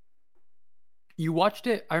 you watched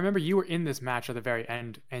it. I remember you were in this match at the very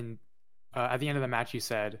end, and at the end of the match, you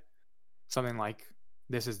said something like,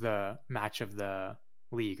 "This is the match of the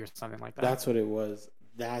league" or something like that. That's what it was.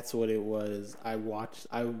 That's what it was. I watched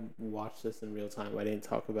this in real time. I didn't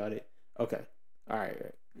talk about it. Okay. All right. All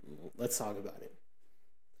right. Let's talk about it.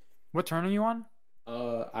 What turn are you on?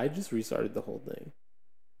 I just restarted the whole thing.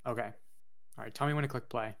 Okay. All right. Tell me when to click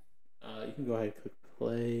play. You can go ahead and click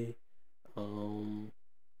play. Um,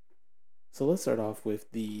 so let's start off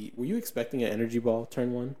with the. Were you expecting an energy ball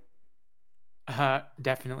turn 1?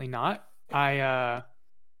 Definitely not.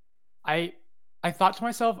 I I thought to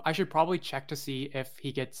myself I should probably check to see if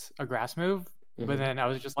he gets a grass move, but Mm-hmm. then I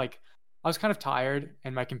was just like I was kind of tired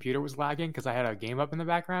and my computer was lagging because I had a game up in the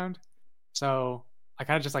background. So I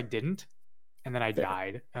kind of just like didn't, and then I Fair.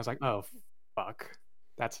 died. And I was like, "Oh fuck.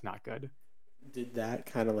 That's not good." Did that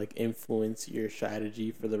kind of like influence your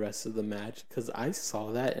strategy for the rest of the match? Because I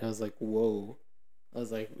saw that and I was like, whoa. I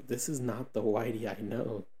was like, this is not the Whitey I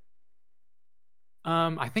know.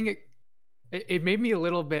 I think it made me a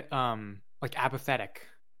little bit like apathetic,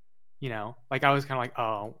 Like I was kind of like,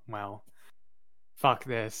 "Oh, well, fuck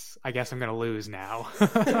this. I guess I'm gonna lose now.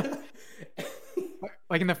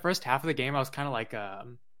 Like in the first half of the game, I was kind of like, I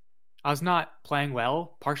was not playing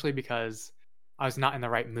well, partially because I was not in the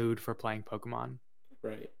right mood for playing Pokemon.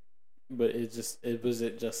 Right. But it just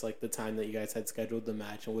like the time that you guys had scheduled the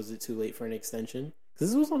match, and was it too late for an extension? Because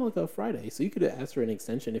this was on like a Friday, so you could have asked for an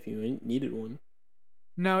extension if you needed one.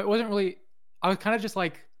 No, it wasn't really. I was kind of just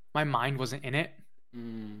like my mind wasn't in it,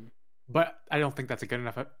 Mm. but I don't think that's a good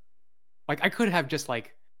enough. Like I could have just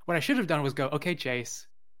like what I should have done was go, okay, Chase,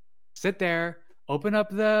 sit there, open up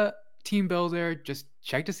the team builder, just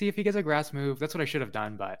check to see if he gets a grass move. That's what I should have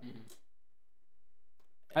done, but Mm.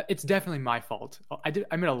 it's definitely my fault. I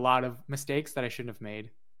made a lot of mistakes that I shouldn't have made.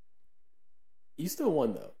 You still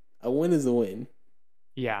won though. A win is a win.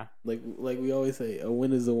 Yeah. Like we always say, a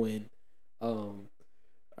win is a win. All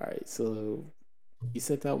right, so you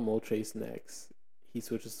sent out Moltres next. He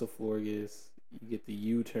switches to Florges. You get the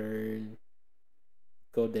U-turn.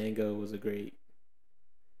 Goldango was a great.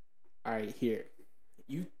 All right, here.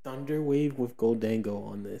 You Thunder Wave with Goldango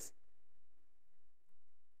on this.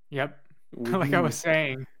 Yep. Would Like I you? was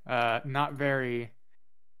saying, not very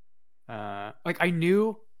like I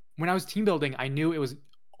knew when I was team building, I knew it was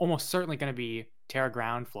almost certainly going to be Terra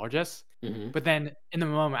Ground Florges. Mm-hmm. But then in the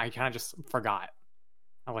moment I kind of just forgot.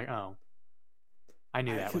 I'm like, "Oh, I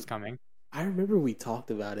knew that was 'Cause coming." I remember we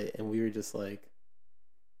talked about it and we were just like,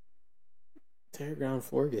 Terra Ground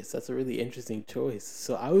Florges. That's a really interesting choice.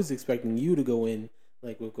 So I was expecting you to go in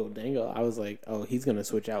like with Goldango. I was like, oh, he's gonna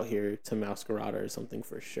switch out here to Masquerada or something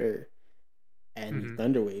for sure. And you Mhm.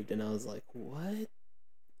 Thunder Waved, and I was like, what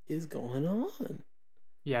is going on?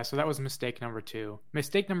 Yeah, so that was mistake number 2.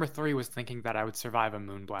 Mistake number 3 was thinking that I would survive a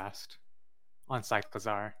Moonblast on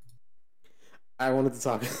Cyclizar. I wanted to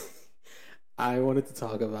talk. I wanted to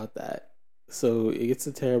talk about that. So it gets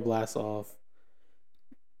the Terra Blast off.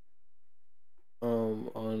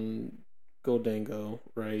 On Goldango,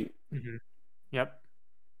 right? Mhm. Yep.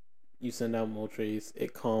 You send out Moltres.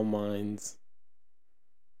 It Calm Minds.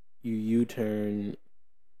 You U-turn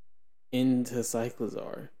into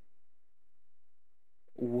Cyclizar.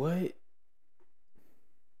 What?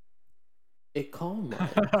 It Calm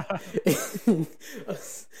Minds.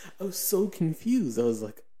 I was so confused. I was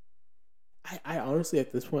like, I honestly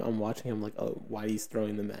at this point I'm watching. I'm like, oh, why he's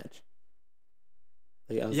throwing the match?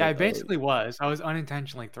 Like I was Yeah, I like, oh, basically was. I was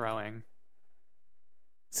unintentionally throwing.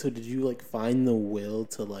 so did you like find the will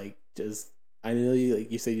to like just? I know you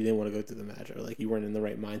like you said you didn't want to go through the match or like you weren't in the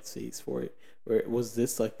right mind space for it. Or was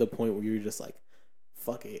this like the point where you were just like,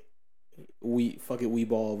 fuck it, we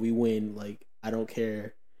ball, we win. Like I don't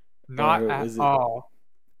care. Not Or at was it? all.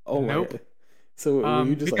 Oh my Nope. god. So were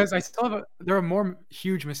you just like, Because I still have there are more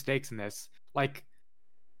huge mistakes in this. Like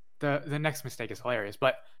the next mistake is hilarious,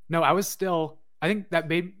 but no, I was still. I think that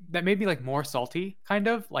made me like more salty, kind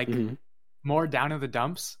of like mm-hmm, more down in the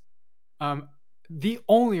dumps. Um, the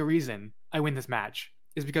only reason I win this match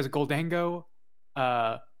is because Goldango,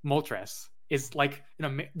 Moltres is like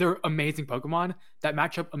they're amazing Pokemon that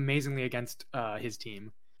match up amazingly against his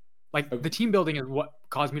team. Like the team building is what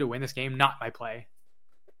caused me to win this game, not my play.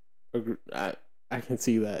 I can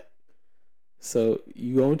see that. So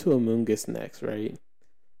you go into a Moongus next, right?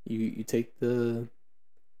 You take the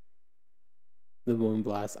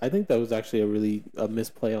Moonblast. I think that was actually a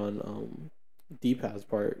misplay on Deepav's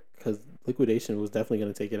part because Liquidation was definitely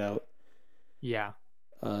going to take it out. Yeah.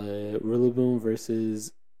 Rillaboom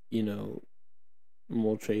versus you know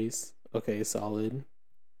Moltres. Okay, solid.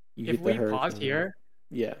 You If get the we pause Hurricane. here,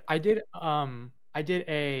 Yeah. I did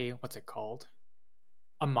a what's it called?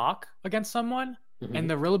 A mock against someone, Mm-hmm. and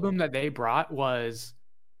the Rillaboom that they brought was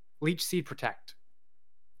Leech Seed Protect.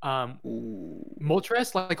 Um, Ooh.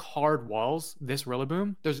 Moltres like hard walls this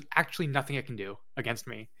Rillaboom. There's actually nothing it can do against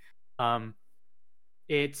me. Um,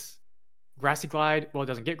 it's Grassy Glide. Well, it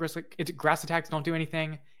doesn't get grass. Its grass attacks don't do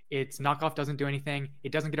anything. Its knockoff doesn't do anything.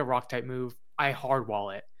 It doesn't get a rock type move. I hard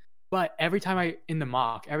wall it. But every time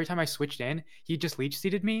I switched in, he just leech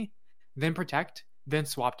seeded me, then protect, then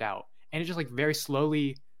swapped out, and it just like very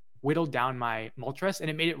slowly whittled down my Moltres, and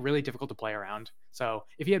it made it really difficult to play around. So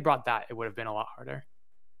if he had brought that, it would have been a lot harder.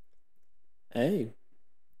 Hey,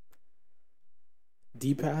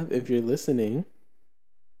 Deepav, if you're listening,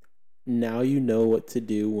 now you know what to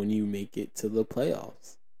do when you make it to the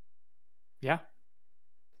playoffs. Yeah.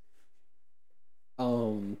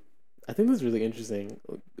 I think that's really interesting.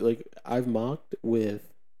 Like I've mocked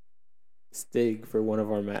with Stig for one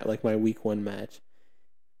of our like my week 1 match,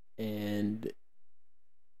 and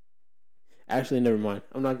actually, never mind.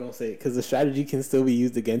 I'm not gonna say it because the strategy can still be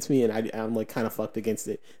used against me, and I'm like kind of fucked against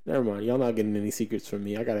it. Never mind. Y'all not getting any secrets from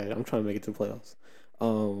me. I'm trying to make it to the playoffs.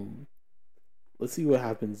 Um, let's see what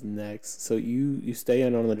happens next. So you stay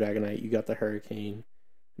in on the Dragonite. You got the Hurricane.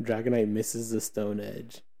 Dragonite misses the Stone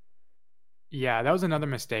Edge. Yeah, that was another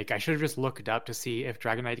mistake. I should have just looked up to see if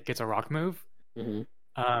Dragonite gets a rock move, Hmm.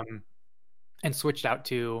 um, and switched out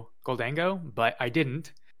to Goldango, but I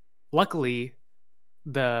didn't. Luckily,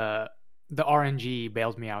 the the RNG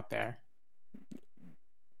bailed me out there.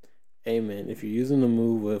 Hey man, if you're using a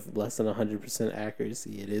move with less than 100%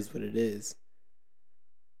 accuracy, it is what it is.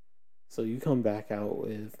 So you come back out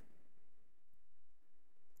with.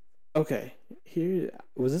 Okay, here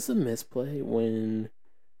was this a misplay when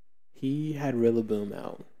he had Rillaboom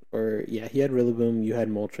out? Or yeah, he had Rillaboom, you had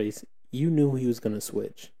Moltres. You knew he was gonna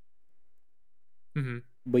switch, Hmm.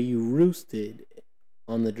 but you roosted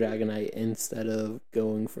on the Dragonite instead of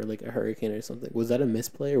going for like a Hurricane or something. Was that a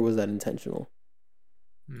misplay or was that intentional?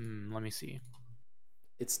 Let me see.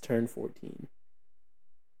 It's turn 14.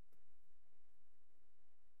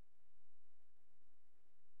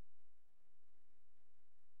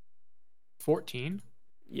 14?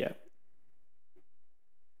 Yeah.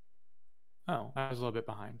 Oh, I was a little bit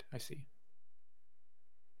behind. I see.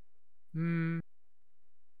 Hmm.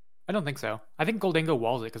 I don't think so. I think Goldango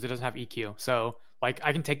walls it because it doesn't have EQ. So like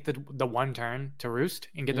I can take the one turn to roost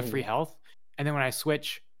and get the Hmm. free health, and then when I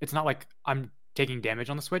switch, it's not like I'm taking damage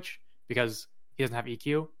on the switch because he doesn't have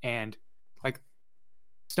EQ, and like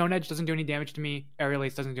Stone Edge doesn't do any damage to me. Aerial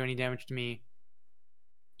Ace doesn't do any damage to me.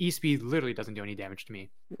 E Speed literally doesn't do any damage to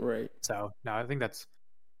me. Right. So no, I think that's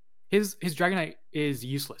his Dragonite is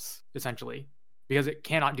useless essentially because it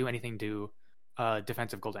cannot do anything to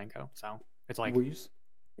defensive Goldango. So it's like Were you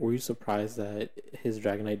were you surprised that his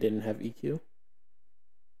Dragonite didn't have EQ?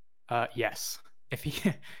 yes. If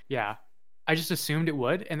he, yeah, I just assumed it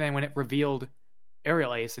would, and then when it revealed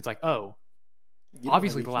Aerial Ace, it's like, oh, You don't have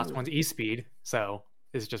obviously the last EQ. one's E Speed, so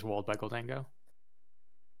it's just walled by Goldango.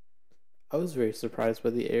 I was very surprised by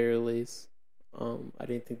the aerial ace. I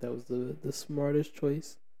didn't think that was the smartest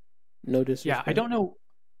choice. No Yeah, I disrespect. don't know.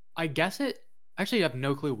 I guess it. Actually, I have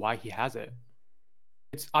no clue why he has it.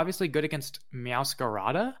 It's obviously good against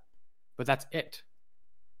Meowscarada, but that's it.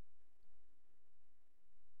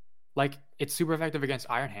 Like it's super effective against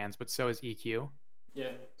Iron Hands, but so is EQ.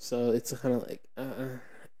 Yeah. So it's kind of like,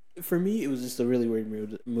 for me, it was just a really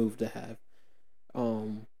weird move to have.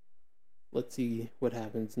 Um, let's see what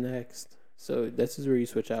happens next. So this is where you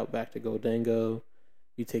switch out back to Goldango.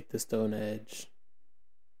 You take the Stone Edge.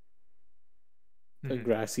 A Hmm.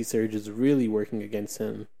 Grassy Surge is really working against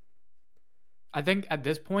him. I think at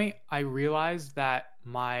this point, I realized that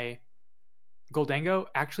my Goldango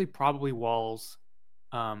actually probably walls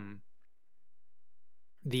um,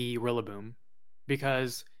 the Rillaboom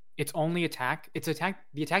because the attack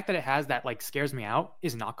that it has that like scares me out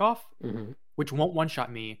is knockoff, Mm-hmm. which won't one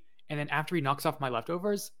shot me. And then after he knocks off my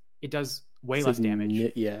leftovers, it does way less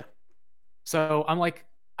damage. Yeah. So I'm like,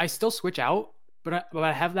 I still switch out, but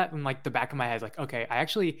I have that in like the back of my head, like, okay, I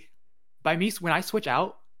actually by me when I switch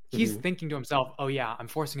out, he's Mm-hmm. thinking to himself, oh yeah, I'm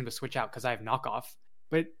forcing him to switch out because I have knockoff.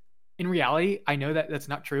 But in reality, I know that that's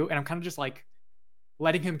not true, and I'm kind of just like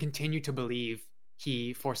letting him continue to believe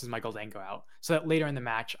he forces my Goldango out, so that later in the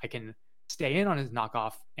match I can stay in on his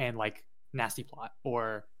knockoff and like nasty plot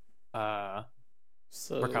or uh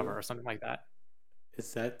recover So or something like that.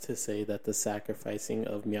 is that to say that the sacrificing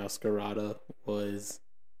of Meowscarada was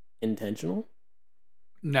intentional?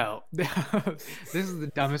 No, this is the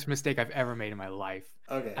dumbest mistake I've ever made in my life.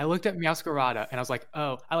 Okay. I looked at Meowscarada and I was like,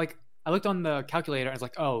 oh, I looked on the calculator and I was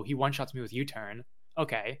like, oh, he one shots me with U-turn.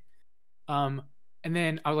 Okay. Um, and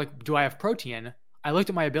then I was like, do I have Protean? I looked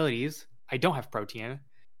at my abilities. I don't have Protean.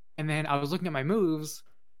 And then I was looking at my moves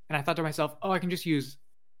and I thought to myself, oh, I can just use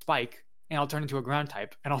Spike and I'll turn into a ground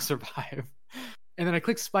type and I'll survive. And then I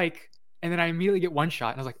click Spike and then I immediately get one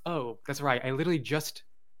shot and I was like, oh, that's right. I literally just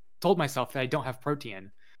told myself that I don't have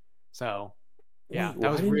Protean. So yeah, Wait, that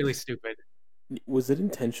why was really didn't stupid. was it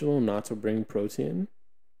intentional not to bring Protean?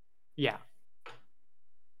 Yeah.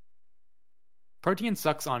 Protean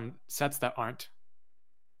sucks on sets that aren't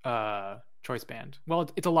choice band. Well,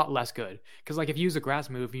 it's a lot less good because like if you use a grass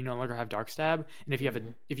move, you no longer have dark stab, and Mm-hmm.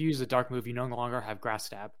 if you use a dark move, you no longer have grass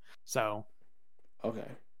stab. So, Okay.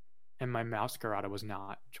 and my mouse Karada was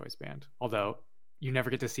not choice band, although you never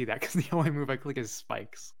get to see that because the only move I click is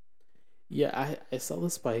spikes. Yeah, I saw the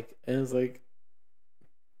spike and it was like,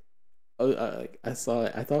 oh, I saw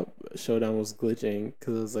it. I thought Showdown was glitching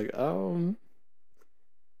because I was like,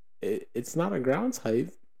 it's not a ground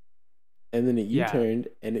type, and then it U Yeah. turned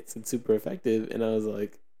and it's super effective, and I was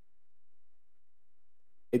like,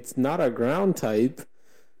 it's not a ground type.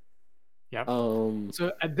 Yep. Um,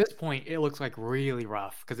 So at this point, it looks like really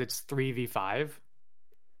rough because it's 3v5.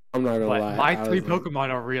 I'm not gonna But lie. my three Pokemon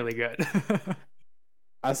are really good.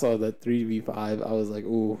 I saw that 3v5. I was like,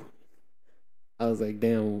 ooh. I was like,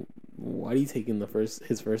 damn. Why are you taking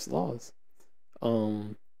his first loss?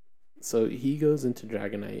 Um, so he goes into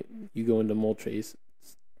Dragonite. You go into Moltres.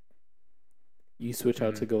 You switch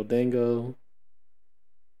out to Mhm. Goldango.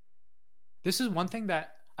 This is one thing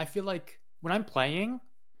that I feel like when I'm playing,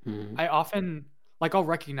 Hmm. I often like I'll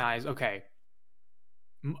recognize, okay,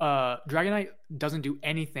 Dragonite doesn't do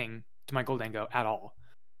anything to my Goldango at all.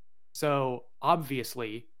 So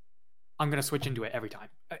obviously, I'm gonna switch into it every time.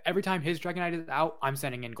 Every time his Dragonite is out, I'm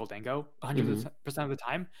sending in Goldango Hmm. 100% of the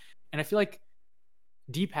time. And I feel like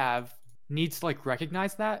Deepav needs to like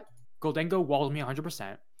recognize that Goldango walls me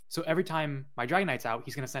 100%. So every time my Dragonite's out,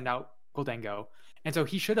 he's gonna send out Goldango, and so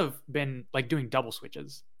he should have been like doing double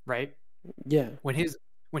switches, right? Yeah. When his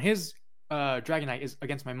Dragonite is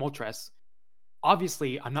against my Moltres,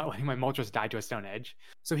 obviously I'm not letting my Moltres die to a Stone Edge,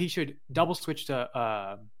 so he should double switch to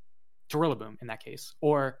Rillaboom in that case,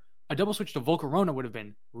 or a double switch to Volcarona would have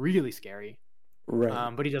been really scary.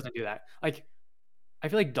 Right. But he doesn't do that. Like I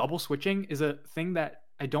feel like double switching is a thing that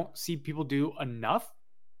I don't see people do enough.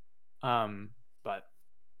 But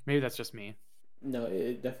maybe that's just me. No,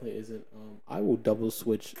 it definitely isn't. I will double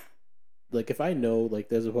switch. Like if I know like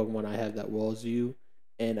there's a Pokemon I have that walls you,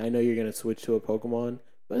 and I know you're gonna switch to a Pokemon,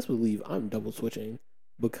 best believe I'm double switching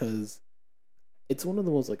because it's one of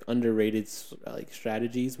the most like underrated like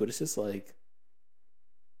strategies. But it's just like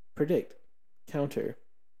predict, counter,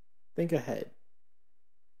 think ahead.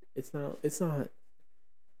 It's not. It's not.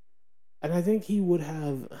 And I think he would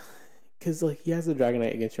have, because like he has a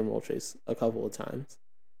Dragonite against your Moltres a couple of times.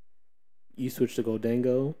 You switch to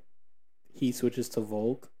Goldango, he switches to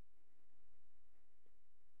Volk.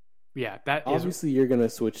 Yeah, that is. Obviously, you're gonna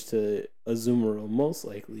switch to Azumarill most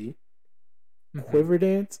likely. Mhm. Quiver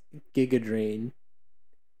Dance, Giga Drain,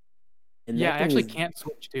 and Yeah, that I thing actually is can't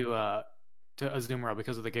switch to Azumarill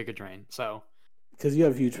because of the Giga Drain. So because you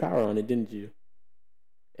have huge power on it, didn't you?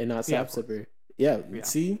 And not yeah, Sap of course. Sipper. Yeah, Yeah.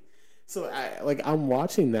 see. So I'm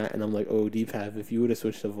watching that and I'm like, oh, Deepav, if you would have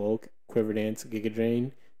switched to Volk, Quiver Dance, Giga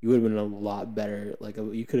Drain, you would have been a lot better. Like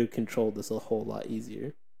you could have controlled this a whole lot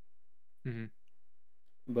easier. Hmm.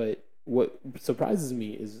 But what surprises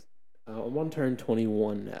me is I'm on turn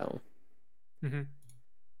 21 now. Hmm.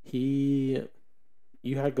 He,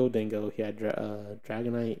 you had Goldango, he had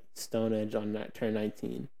Dragonite, Stone Edge on that turn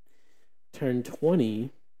 19. Turn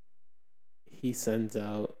 20, he sends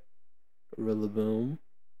out Rillaboom.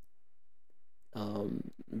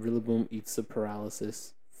 Rillaboom eats the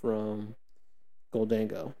paralysis from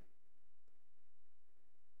Goldango.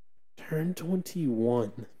 Turn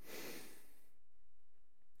 21,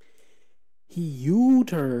 he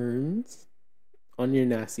U-turns on your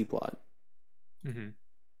nasty plot. Hmm.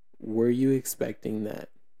 Were you expecting that?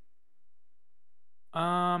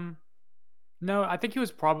 Um, no, I think he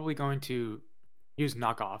was probably going to use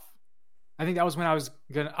knockoff. I think that was when I was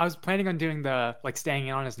planning on doing the like staying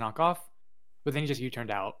in on his knockoff, but then he just U-turned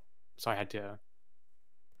out, so I had to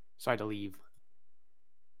leave.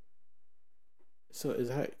 So is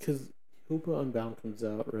that because Hoopa Unbound comes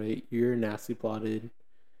out, right? You're nasty plotted.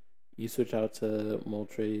 You switch out to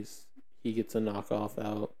Moltres. He gets a knockoff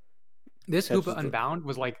out. This Hoopa Catches the Unbound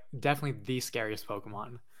was like definitely the scariest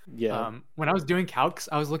Pokemon. yeah, When I was doing calcs,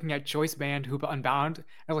 I was looking at Choice Band, Hoopa Unbound, and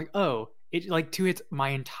I was like, oh, it like two hits my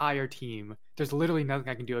entire team. There's literally nothing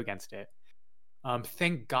I can do against it.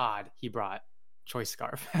 Thank God he brought Choice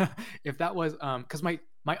Scarf. If that was because my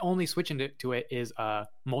only switch into to it is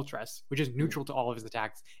Moltres, which is neutral to all of his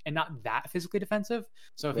attacks and not that physically defensive.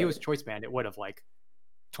 So if he was right. Choice Band, it would have like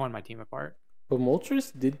torn my team apart. But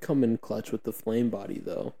Moltres did come in clutch with the Flame Body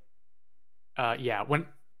though. Yeah,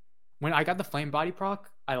 when I got the Flame Body proc,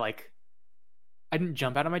 I didn't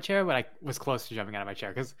jump out of my chair, but I was close to jumping out of my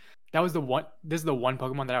chair because that was the one. This is the one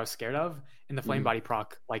Pokemon that I was scared of, and the Flame Mm. Body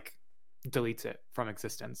proc like deletes it from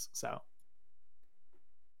existence. So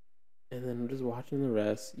And then I'm just watching the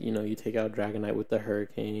rest. You know, you take out Dragonite with the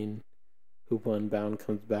Hurricane. Hoopa Unbound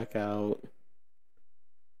comes back out.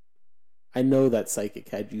 I know that Psychic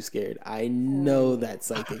had you scared. I know oh. that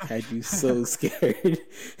Psychic had you so scared.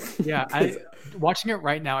 Yeah, Because I watching it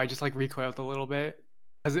right now, I just like recoiled a little bit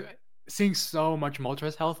because seeing so much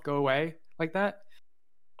Moltres health go away like that.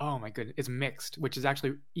 Oh my goodness, it's mixed, which is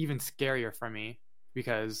actually even scarier for me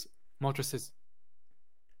because Moltres is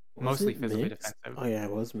was mostly it physically mixed? defensive. Oh yeah,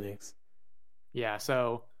 it was mixed. Yeah,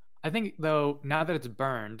 so I think though now that it's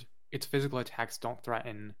burned, its physical attacks don't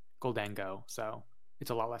threaten Goldango, so it's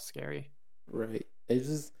a lot less scary. Right. It's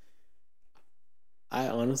just I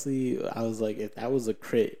honestly I was like if that was a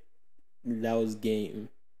crit, that was game.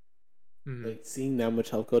 Mhm. Like seeing that much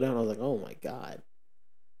health go down, I was like, oh my god,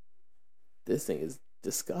 this thing is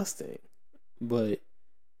disgusting. But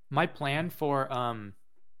My plan for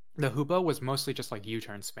the Hoopa was mostly just like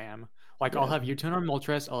U-turn spam. Like I'll yeah, have U-turn on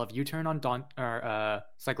Moltres, I'll have U-turn on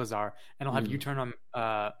Cyclizar, and I'll have mm. U-turn on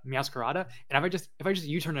Meowscarada. And if I just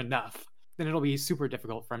U-turn enough, then it'll be super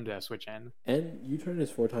difficult for him to switch in. And U-turn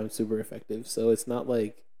is 4 times super effective, so it's not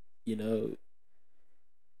like you know,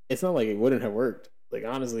 it's not like it wouldn't have worked. Like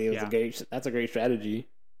honestly, it was a Yeah. great. That's a great strategy.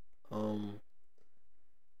 Um,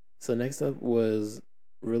 so next up was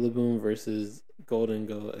Rillaboom versus Golden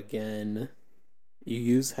Go again. You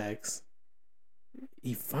use Hex.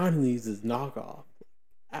 He finally uses knockoff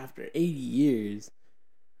after 80 years.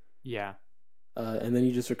 Yeah. And then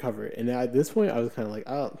you just recover it. And at this point, I was kind of like,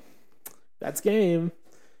 oh, that's game.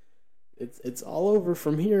 It's all over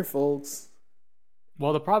from here, folks.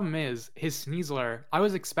 Well, the problem is his Sneasler. I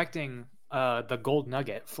was expecting the gold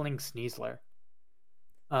nugget, Fling Sneasler.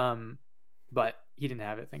 Um, but he didn't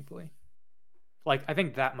have it, thankfully. Like I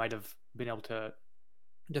think that might have been able to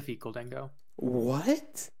defeat Goldengo.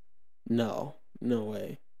 What? No, no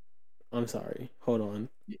way. I'm sorry. Hold on.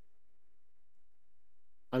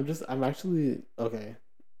 I'm actually okay.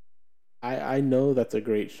 I know that's a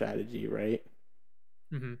great strategy, right?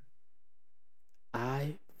 Mm-hmm.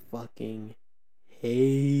 I fucking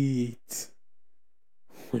hate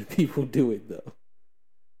when people do it though.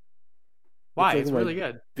 It's Why? like It's my really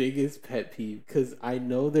good. biggest pet peeve because I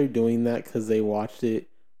know they're doing that because they watched it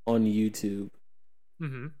on YouTube,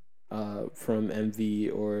 Mm-hmm. from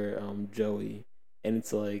MV or Joey, and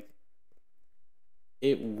it's like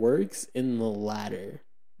it works in the latter.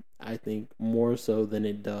 I think more so than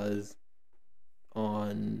it does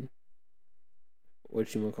on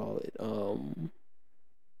what you call it,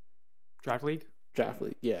 Draft League. draft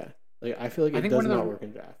league. Yeah, like I feel like I it think does one of not the work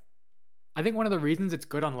in draft. I think one of the reasons it's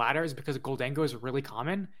good on ladder is because Goldango is really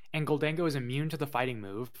common, and Goldango is immune to the fighting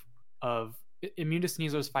move of immune to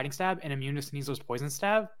Sneasler's fighting stab and immune to Sneasler's poison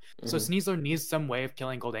stab. So Mm-hmm. Sneasler needs some way of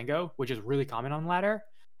killing Goldango, which is really common on ladder.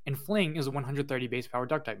 And Fling is a 130 base power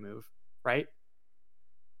Dark type move, right?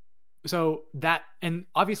 So that, and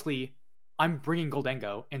obviously, I'm bringing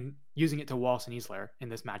Goldango and using it to wall Sneasler in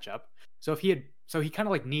this matchup. So he kind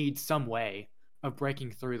of like needs some way of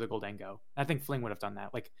breaking through the Goldango. I think Fling would have done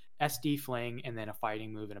that, like SD Fling and then a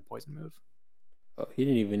fighting move and a poison move. Oh, he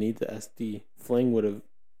didn't even need the SD. Fling would have.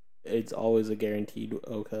 It's always a guaranteed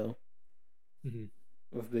OKO Mm-hmm.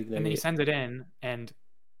 with Big And then he Nugget. sends it in, and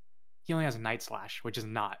he only has a Night Slash, which is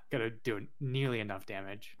not gonna do nearly enough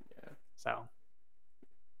damage. Yeah. So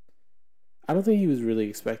I don't think he was really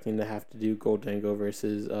expecting to have to do Goldango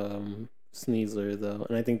versus Sneasler though,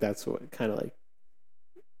 and I think that's what kind of like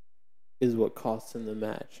is what costs him the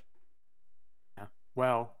match. yeah,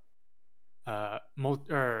 well,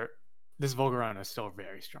 this Volgarona is still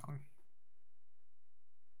very strong.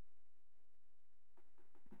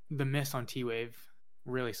 The miss on T Wave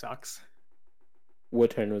really sucks.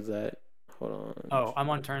 What turn was that? Hold on. Oh, I'm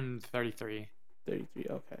on turn 33. 33.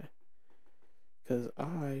 Okay. Because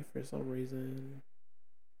I, for some reason.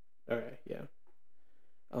 Okay, yeah.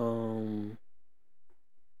 Um.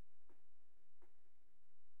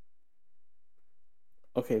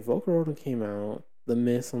 Okay, Volcarona came out. The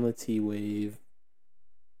miss on the T wave.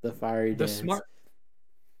 The fiery The dance. smart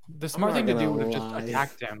the I'm smart not thing to gonna do would have just lie.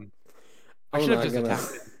 attacked him. I I'm should have not just gonna.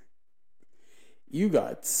 attacked him. You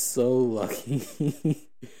got so lucky.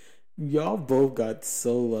 Y'all both got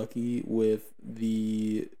so lucky with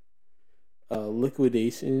the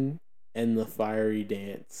liquidation and the fiery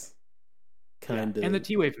dance. Yeah, Kind and the of.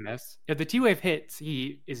 T Wave miss. If the T Wave hits,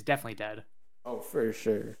 he is definitely dead. Oh, for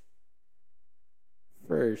sure.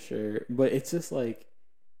 For sure. But it's just like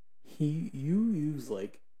you use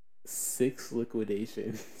like 6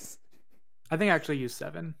 liquidations. I think I actually used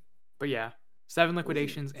 7, but yeah, 7 Was it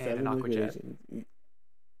liquidations and an 7 Aqua Jet. liquidations?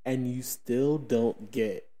 And you still don't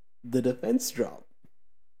get the defense drop.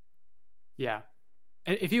 Yeah,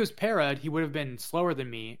 if he was para'd, he would have been slower than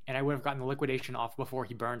me, and I would have gotten the liquidation off before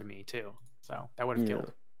he burned me too. So that would have Yeah.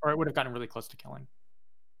 killed, or it would have gotten really close to killing.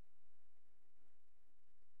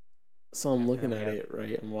 So I'm And then looking we at have it,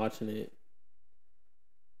 right? I'm watching it.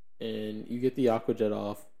 And you get the Aqua Jet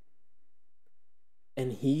off.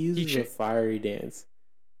 And he he uses a should. fiery dance.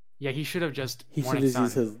 Yeah, he should have just He should Morning have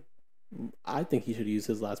used Sun. his. I think he should use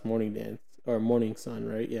his last morning dance. Or morning sun,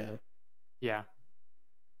 right? Yeah. Yeah,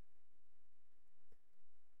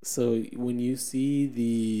 So when you see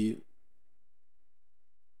the.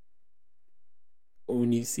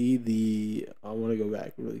 When you see the. I want to go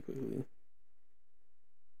back really quickly.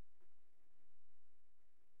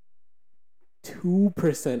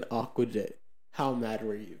 2% Aqua Jet. How mad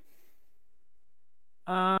were you?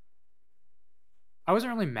 Uh, I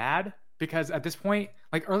wasn't really mad because at this point,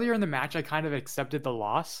 like earlier in the match, I kind of accepted the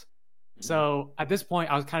loss. So at this point,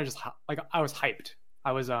 I was kind of just like I was hyped.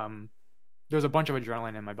 I was there was a bunch of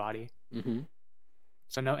adrenaline in my body, Mm-hmm.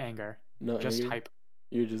 so no anger, No just anger. hype.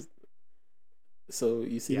 You're just so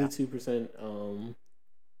you see the Yeah. 2%.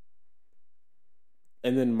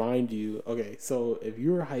 And then mind you, okay, so if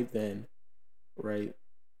you were hyped then, right?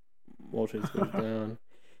 Moltres goes down.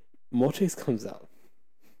 Moltres comes out.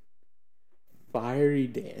 Fiery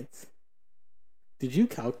dance. Did you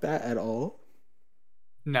calc that at all?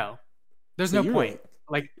 No, there's So no point.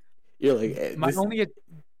 Like you're like my this, only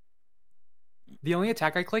the only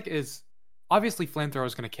attack I click is obviously flamethrower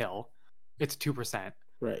is going to kill. It's 2%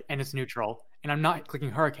 right? and it's neutral, and I'm not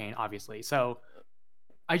clicking hurricane obviously. So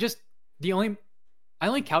I just the only I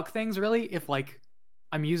only calc things really if like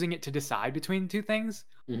I'm using it to decide between two things.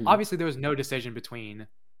 Mm-hmm. Obviously, there was no decision between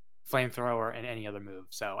flamethrower and any other move,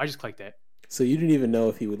 so I just clicked it. So you didn't even know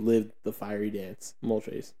if he would live the fiery dance,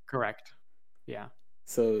 Moltres. Correct. Yeah.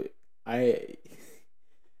 So I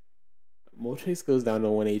Moltres goes down to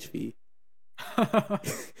 1 HP.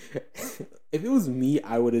 If it was me,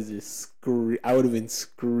 I would have I would have been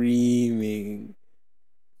screaming.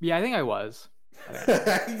 Yeah, I think I was. I think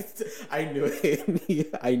I was. I knew it.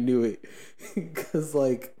 I knew it. Because,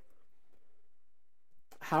 like,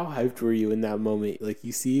 how hyped were you in that moment? Like,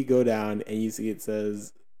 you see it go down and you see it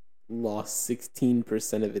says lost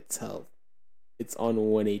 16% of its health. It's on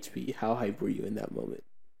 1 HP. How hyped were you in that moment?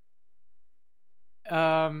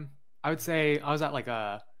 I would say I was at like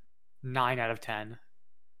a 9 out of 10.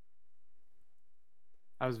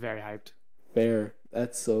 I was very hyped. Fair.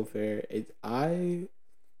 That's so fair. I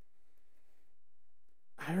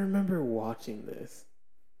remember watching this.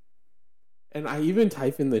 And I even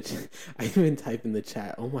type in the I even type in the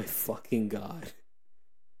chat. Oh my fucking god!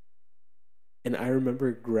 And I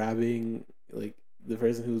remember grabbing like the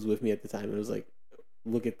person who was with me at the time. And it was like,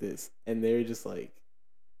 look at this, and they're just like,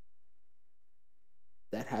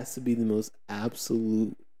 that has to be the most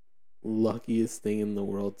absolute luckiest thing in the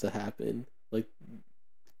world to happen. Like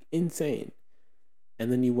insane.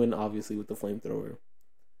 And then you win obviously with the flamethrower.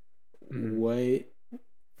 Mm-hmm. What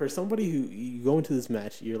for somebody who you go into this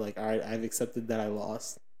match, you're like, all right, I've accepted that I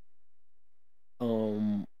lost.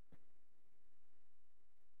 Um,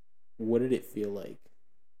 what did it feel like?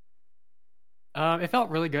 It felt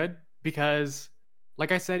really good because,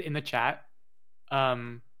 like I said in the chat,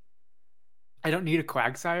 um, I don't need a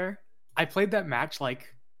Quagsire. I played that match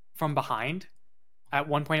like from behind. At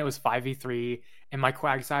one point, it was 5v3, and my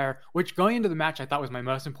Quagsire, which going into the match I thought was my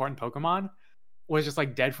most important Pokemon, was just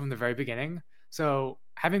like dead from the very beginning. So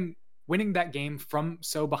having winning that game from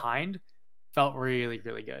so behind felt really,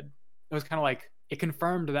 really good. It was kind of like it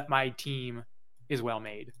confirmed that my team is well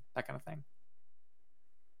made, that kind of thing.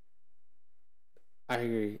 I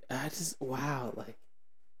agree. I just wow, like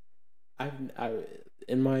I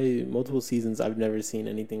in my multiple seasons I've never seen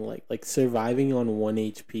anything like surviving on 1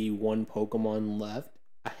 HP, one Pokemon left.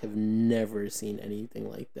 I have never seen anything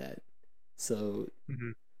like that. So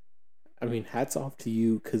Mm-hmm. I mean, hats off to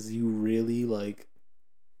you because you really like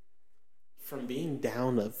from being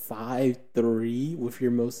down to 5-3 with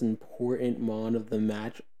your most important mon of the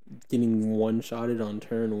match getting one shotted on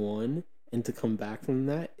turn one and to come back from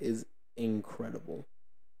that is incredible.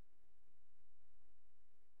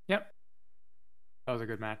 Yep, that was a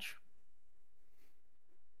good match.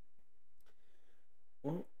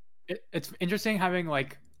 Well, It's interesting having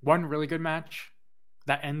like one really good match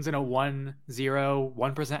that ends in a 1-0,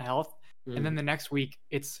 1% health, and then mm, the next week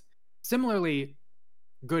it's similarly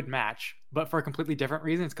good match, but for completely different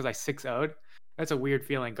reasons because I 6-0'd. That's a weird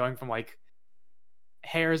feeling going from like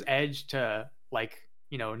hair's edge to like,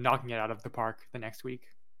 knocking it out of the park the next week.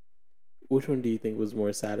 which one do you think was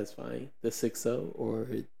more satisfying, the 6-0 or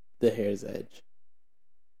the Hair's Edge?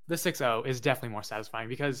 The 6-0 is definitely more satisfying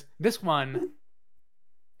because this one,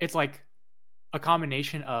 it's like a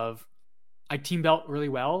combination of I team belt really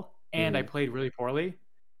well and I Mm-hmm. played really poorly.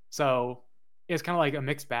 So it's kind of like a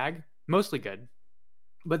mixed bag, mostly good.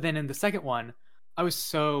 But then in the second one, I was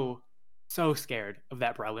so scared of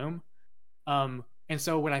that Breloom. And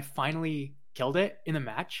so when I finally killed it in the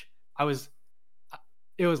match,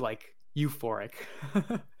 it was like euphoric.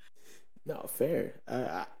 No, fair.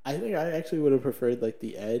 I think I actually would have preferred like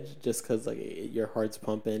the edge, just because like your heart's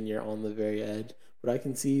pumping, you're on the very edge. But I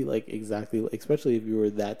can see like exactly, like, especially if you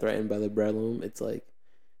were that threatened by the Breloom, it's like,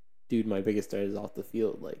 dude, my biggest threat is off the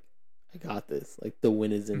field. Like, I got this. Like, the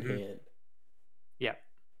win is in Hmm. hand. Yeah.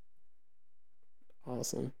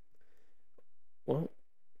 Awesome. Well,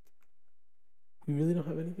 we really don't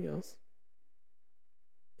have anything else,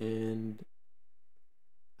 and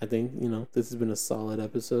I think, this has been a solid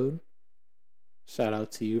episode. Shout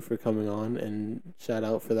out to you for coming on, and shout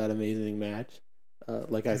out for that amazing match.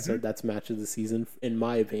 Like I Mm-hmm. said, that's match of the season. In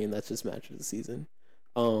my opinion, that's just match of the season.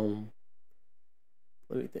 Um,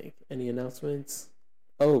 Let me think. Any announcements?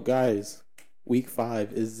 Oh, guys, week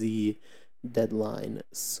 5 is the deadline.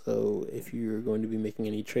 So if you're going to be making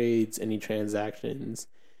any trades, any transactions,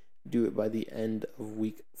 do it by the end of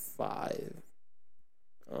week 5.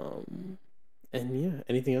 Um, and yeah,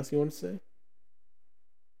 anything else you want to say?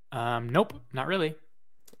 Nope, not really.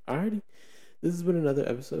 Alrighty. This has been another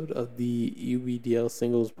episode of the UBDL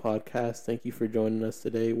Singles podcast. Thank you for joining us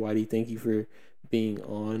today. wh1tey, thank you for being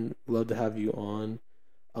on. Love to have you on.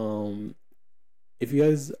 Um, if you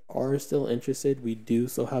guys are still interested, we do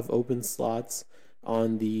still have open slots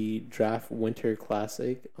on the Draft Winter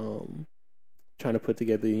Classic. Trying to put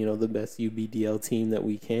together, the best UBDL team that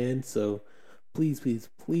we can. So please, please,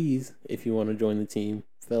 please, if you want to join the team,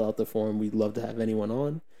 fill out the form. We'd love to have anyone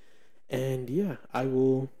on. And yeah, I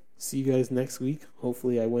will see you guys next week.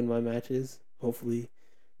 Hopefully, I win my matches. Hopefully,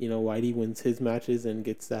 wh1tey wins his matches and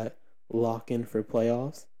gets that lock in for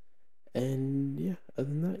playoffs. And yeah, other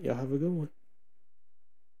than that, y'all have a good one.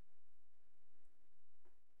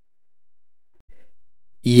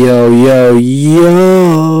 Yo, yo,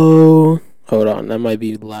 yo. Hold on, that might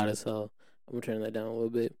be loud as hell. I'm gonna turn that down a little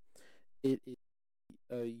bit. It is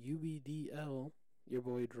UBDL, your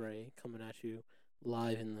boy Dre, coming at you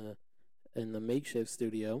live in the makeshift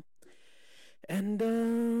studio. And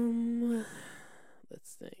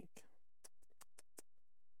let's think.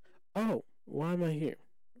 Oh, why am I here?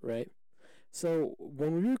 Right? So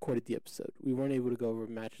when we recorded the episode, we weren't able to go over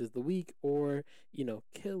matches of the week or,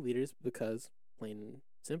 kill leaders because, plain and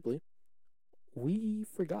simply, we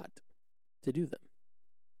forgot to do them.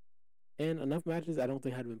 And enough matches I don't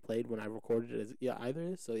think had been played when I recorded it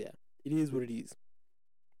either. So yeah, it is what it is.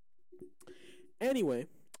 Anyway,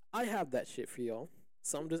 I have that shit for y'all.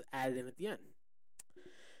 So I'm just added in at the end.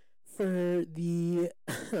 For the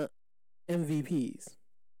MVPs.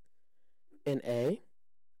 In A,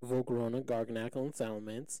 Volcarona, Garganackle, and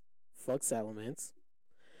Salamence. Fuck Salamence.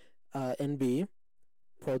 In B,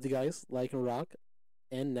 Poltergeist, Lycanroc,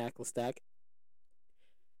 and Knackle.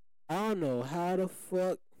 I don't know how the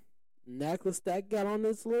fuck Knackle got on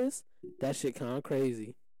this list. That shit kinda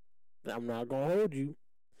crazy. I'm not gonna hold you.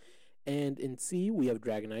 And in C, we have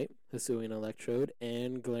Dragonite, Hisuian Electrode,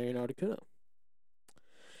 and Galarian Articuno.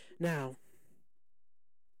 Now,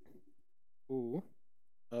 ooh,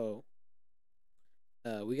 oh,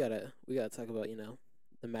 we gotta talk about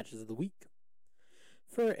the matches of the week.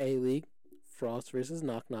 For A League, Frost versus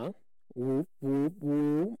Knock Knock, whoop whoop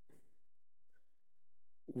whoop.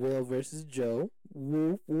 Will versus Joe,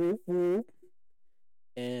 whoop whoop whoop.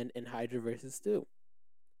 And in Hydra versus Stu,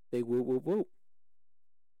 big whoop whoop whoop.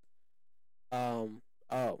 Um,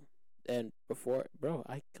 oh, and before, bro,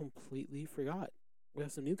 I completely forgot. We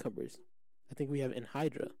have some newcomers. I think we have in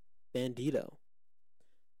Hydra, Bandito,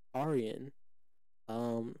 Arian.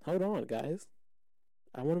 Hold on, guys.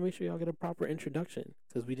 I want to make sure y'all get a proper introduction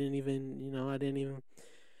because we didn't even, I didn't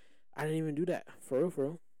even do that for real, for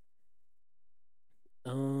real.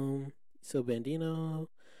 So Bandino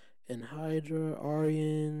and Hydra,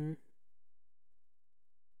 Arian.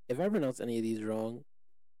 If I pronounce any of these wrong,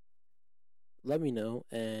 let me know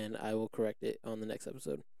and I will correct it on the next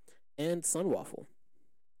episode. And Sunwaffle.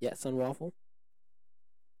 Yeah, Sunwaffle.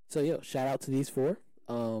 So yo, shout out to these four.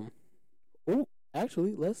 Oh,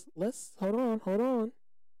 actually, let's hold on.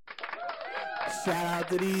 Shout out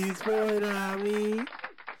to these four, you know what I mean?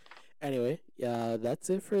 Anyway, that's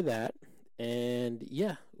it for that. And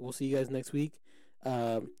yeah, we'll see you guys next week.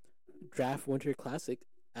 Draft Winter Classic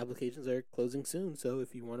applications are closing soon, so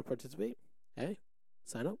if you want to participate, hey,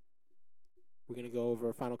 sign up. We're gonna go over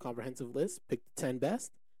a final comprehensive list, pick the 10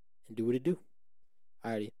 best, and do what it do.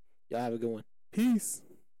 Alrighty, y'all have a good one. Peace.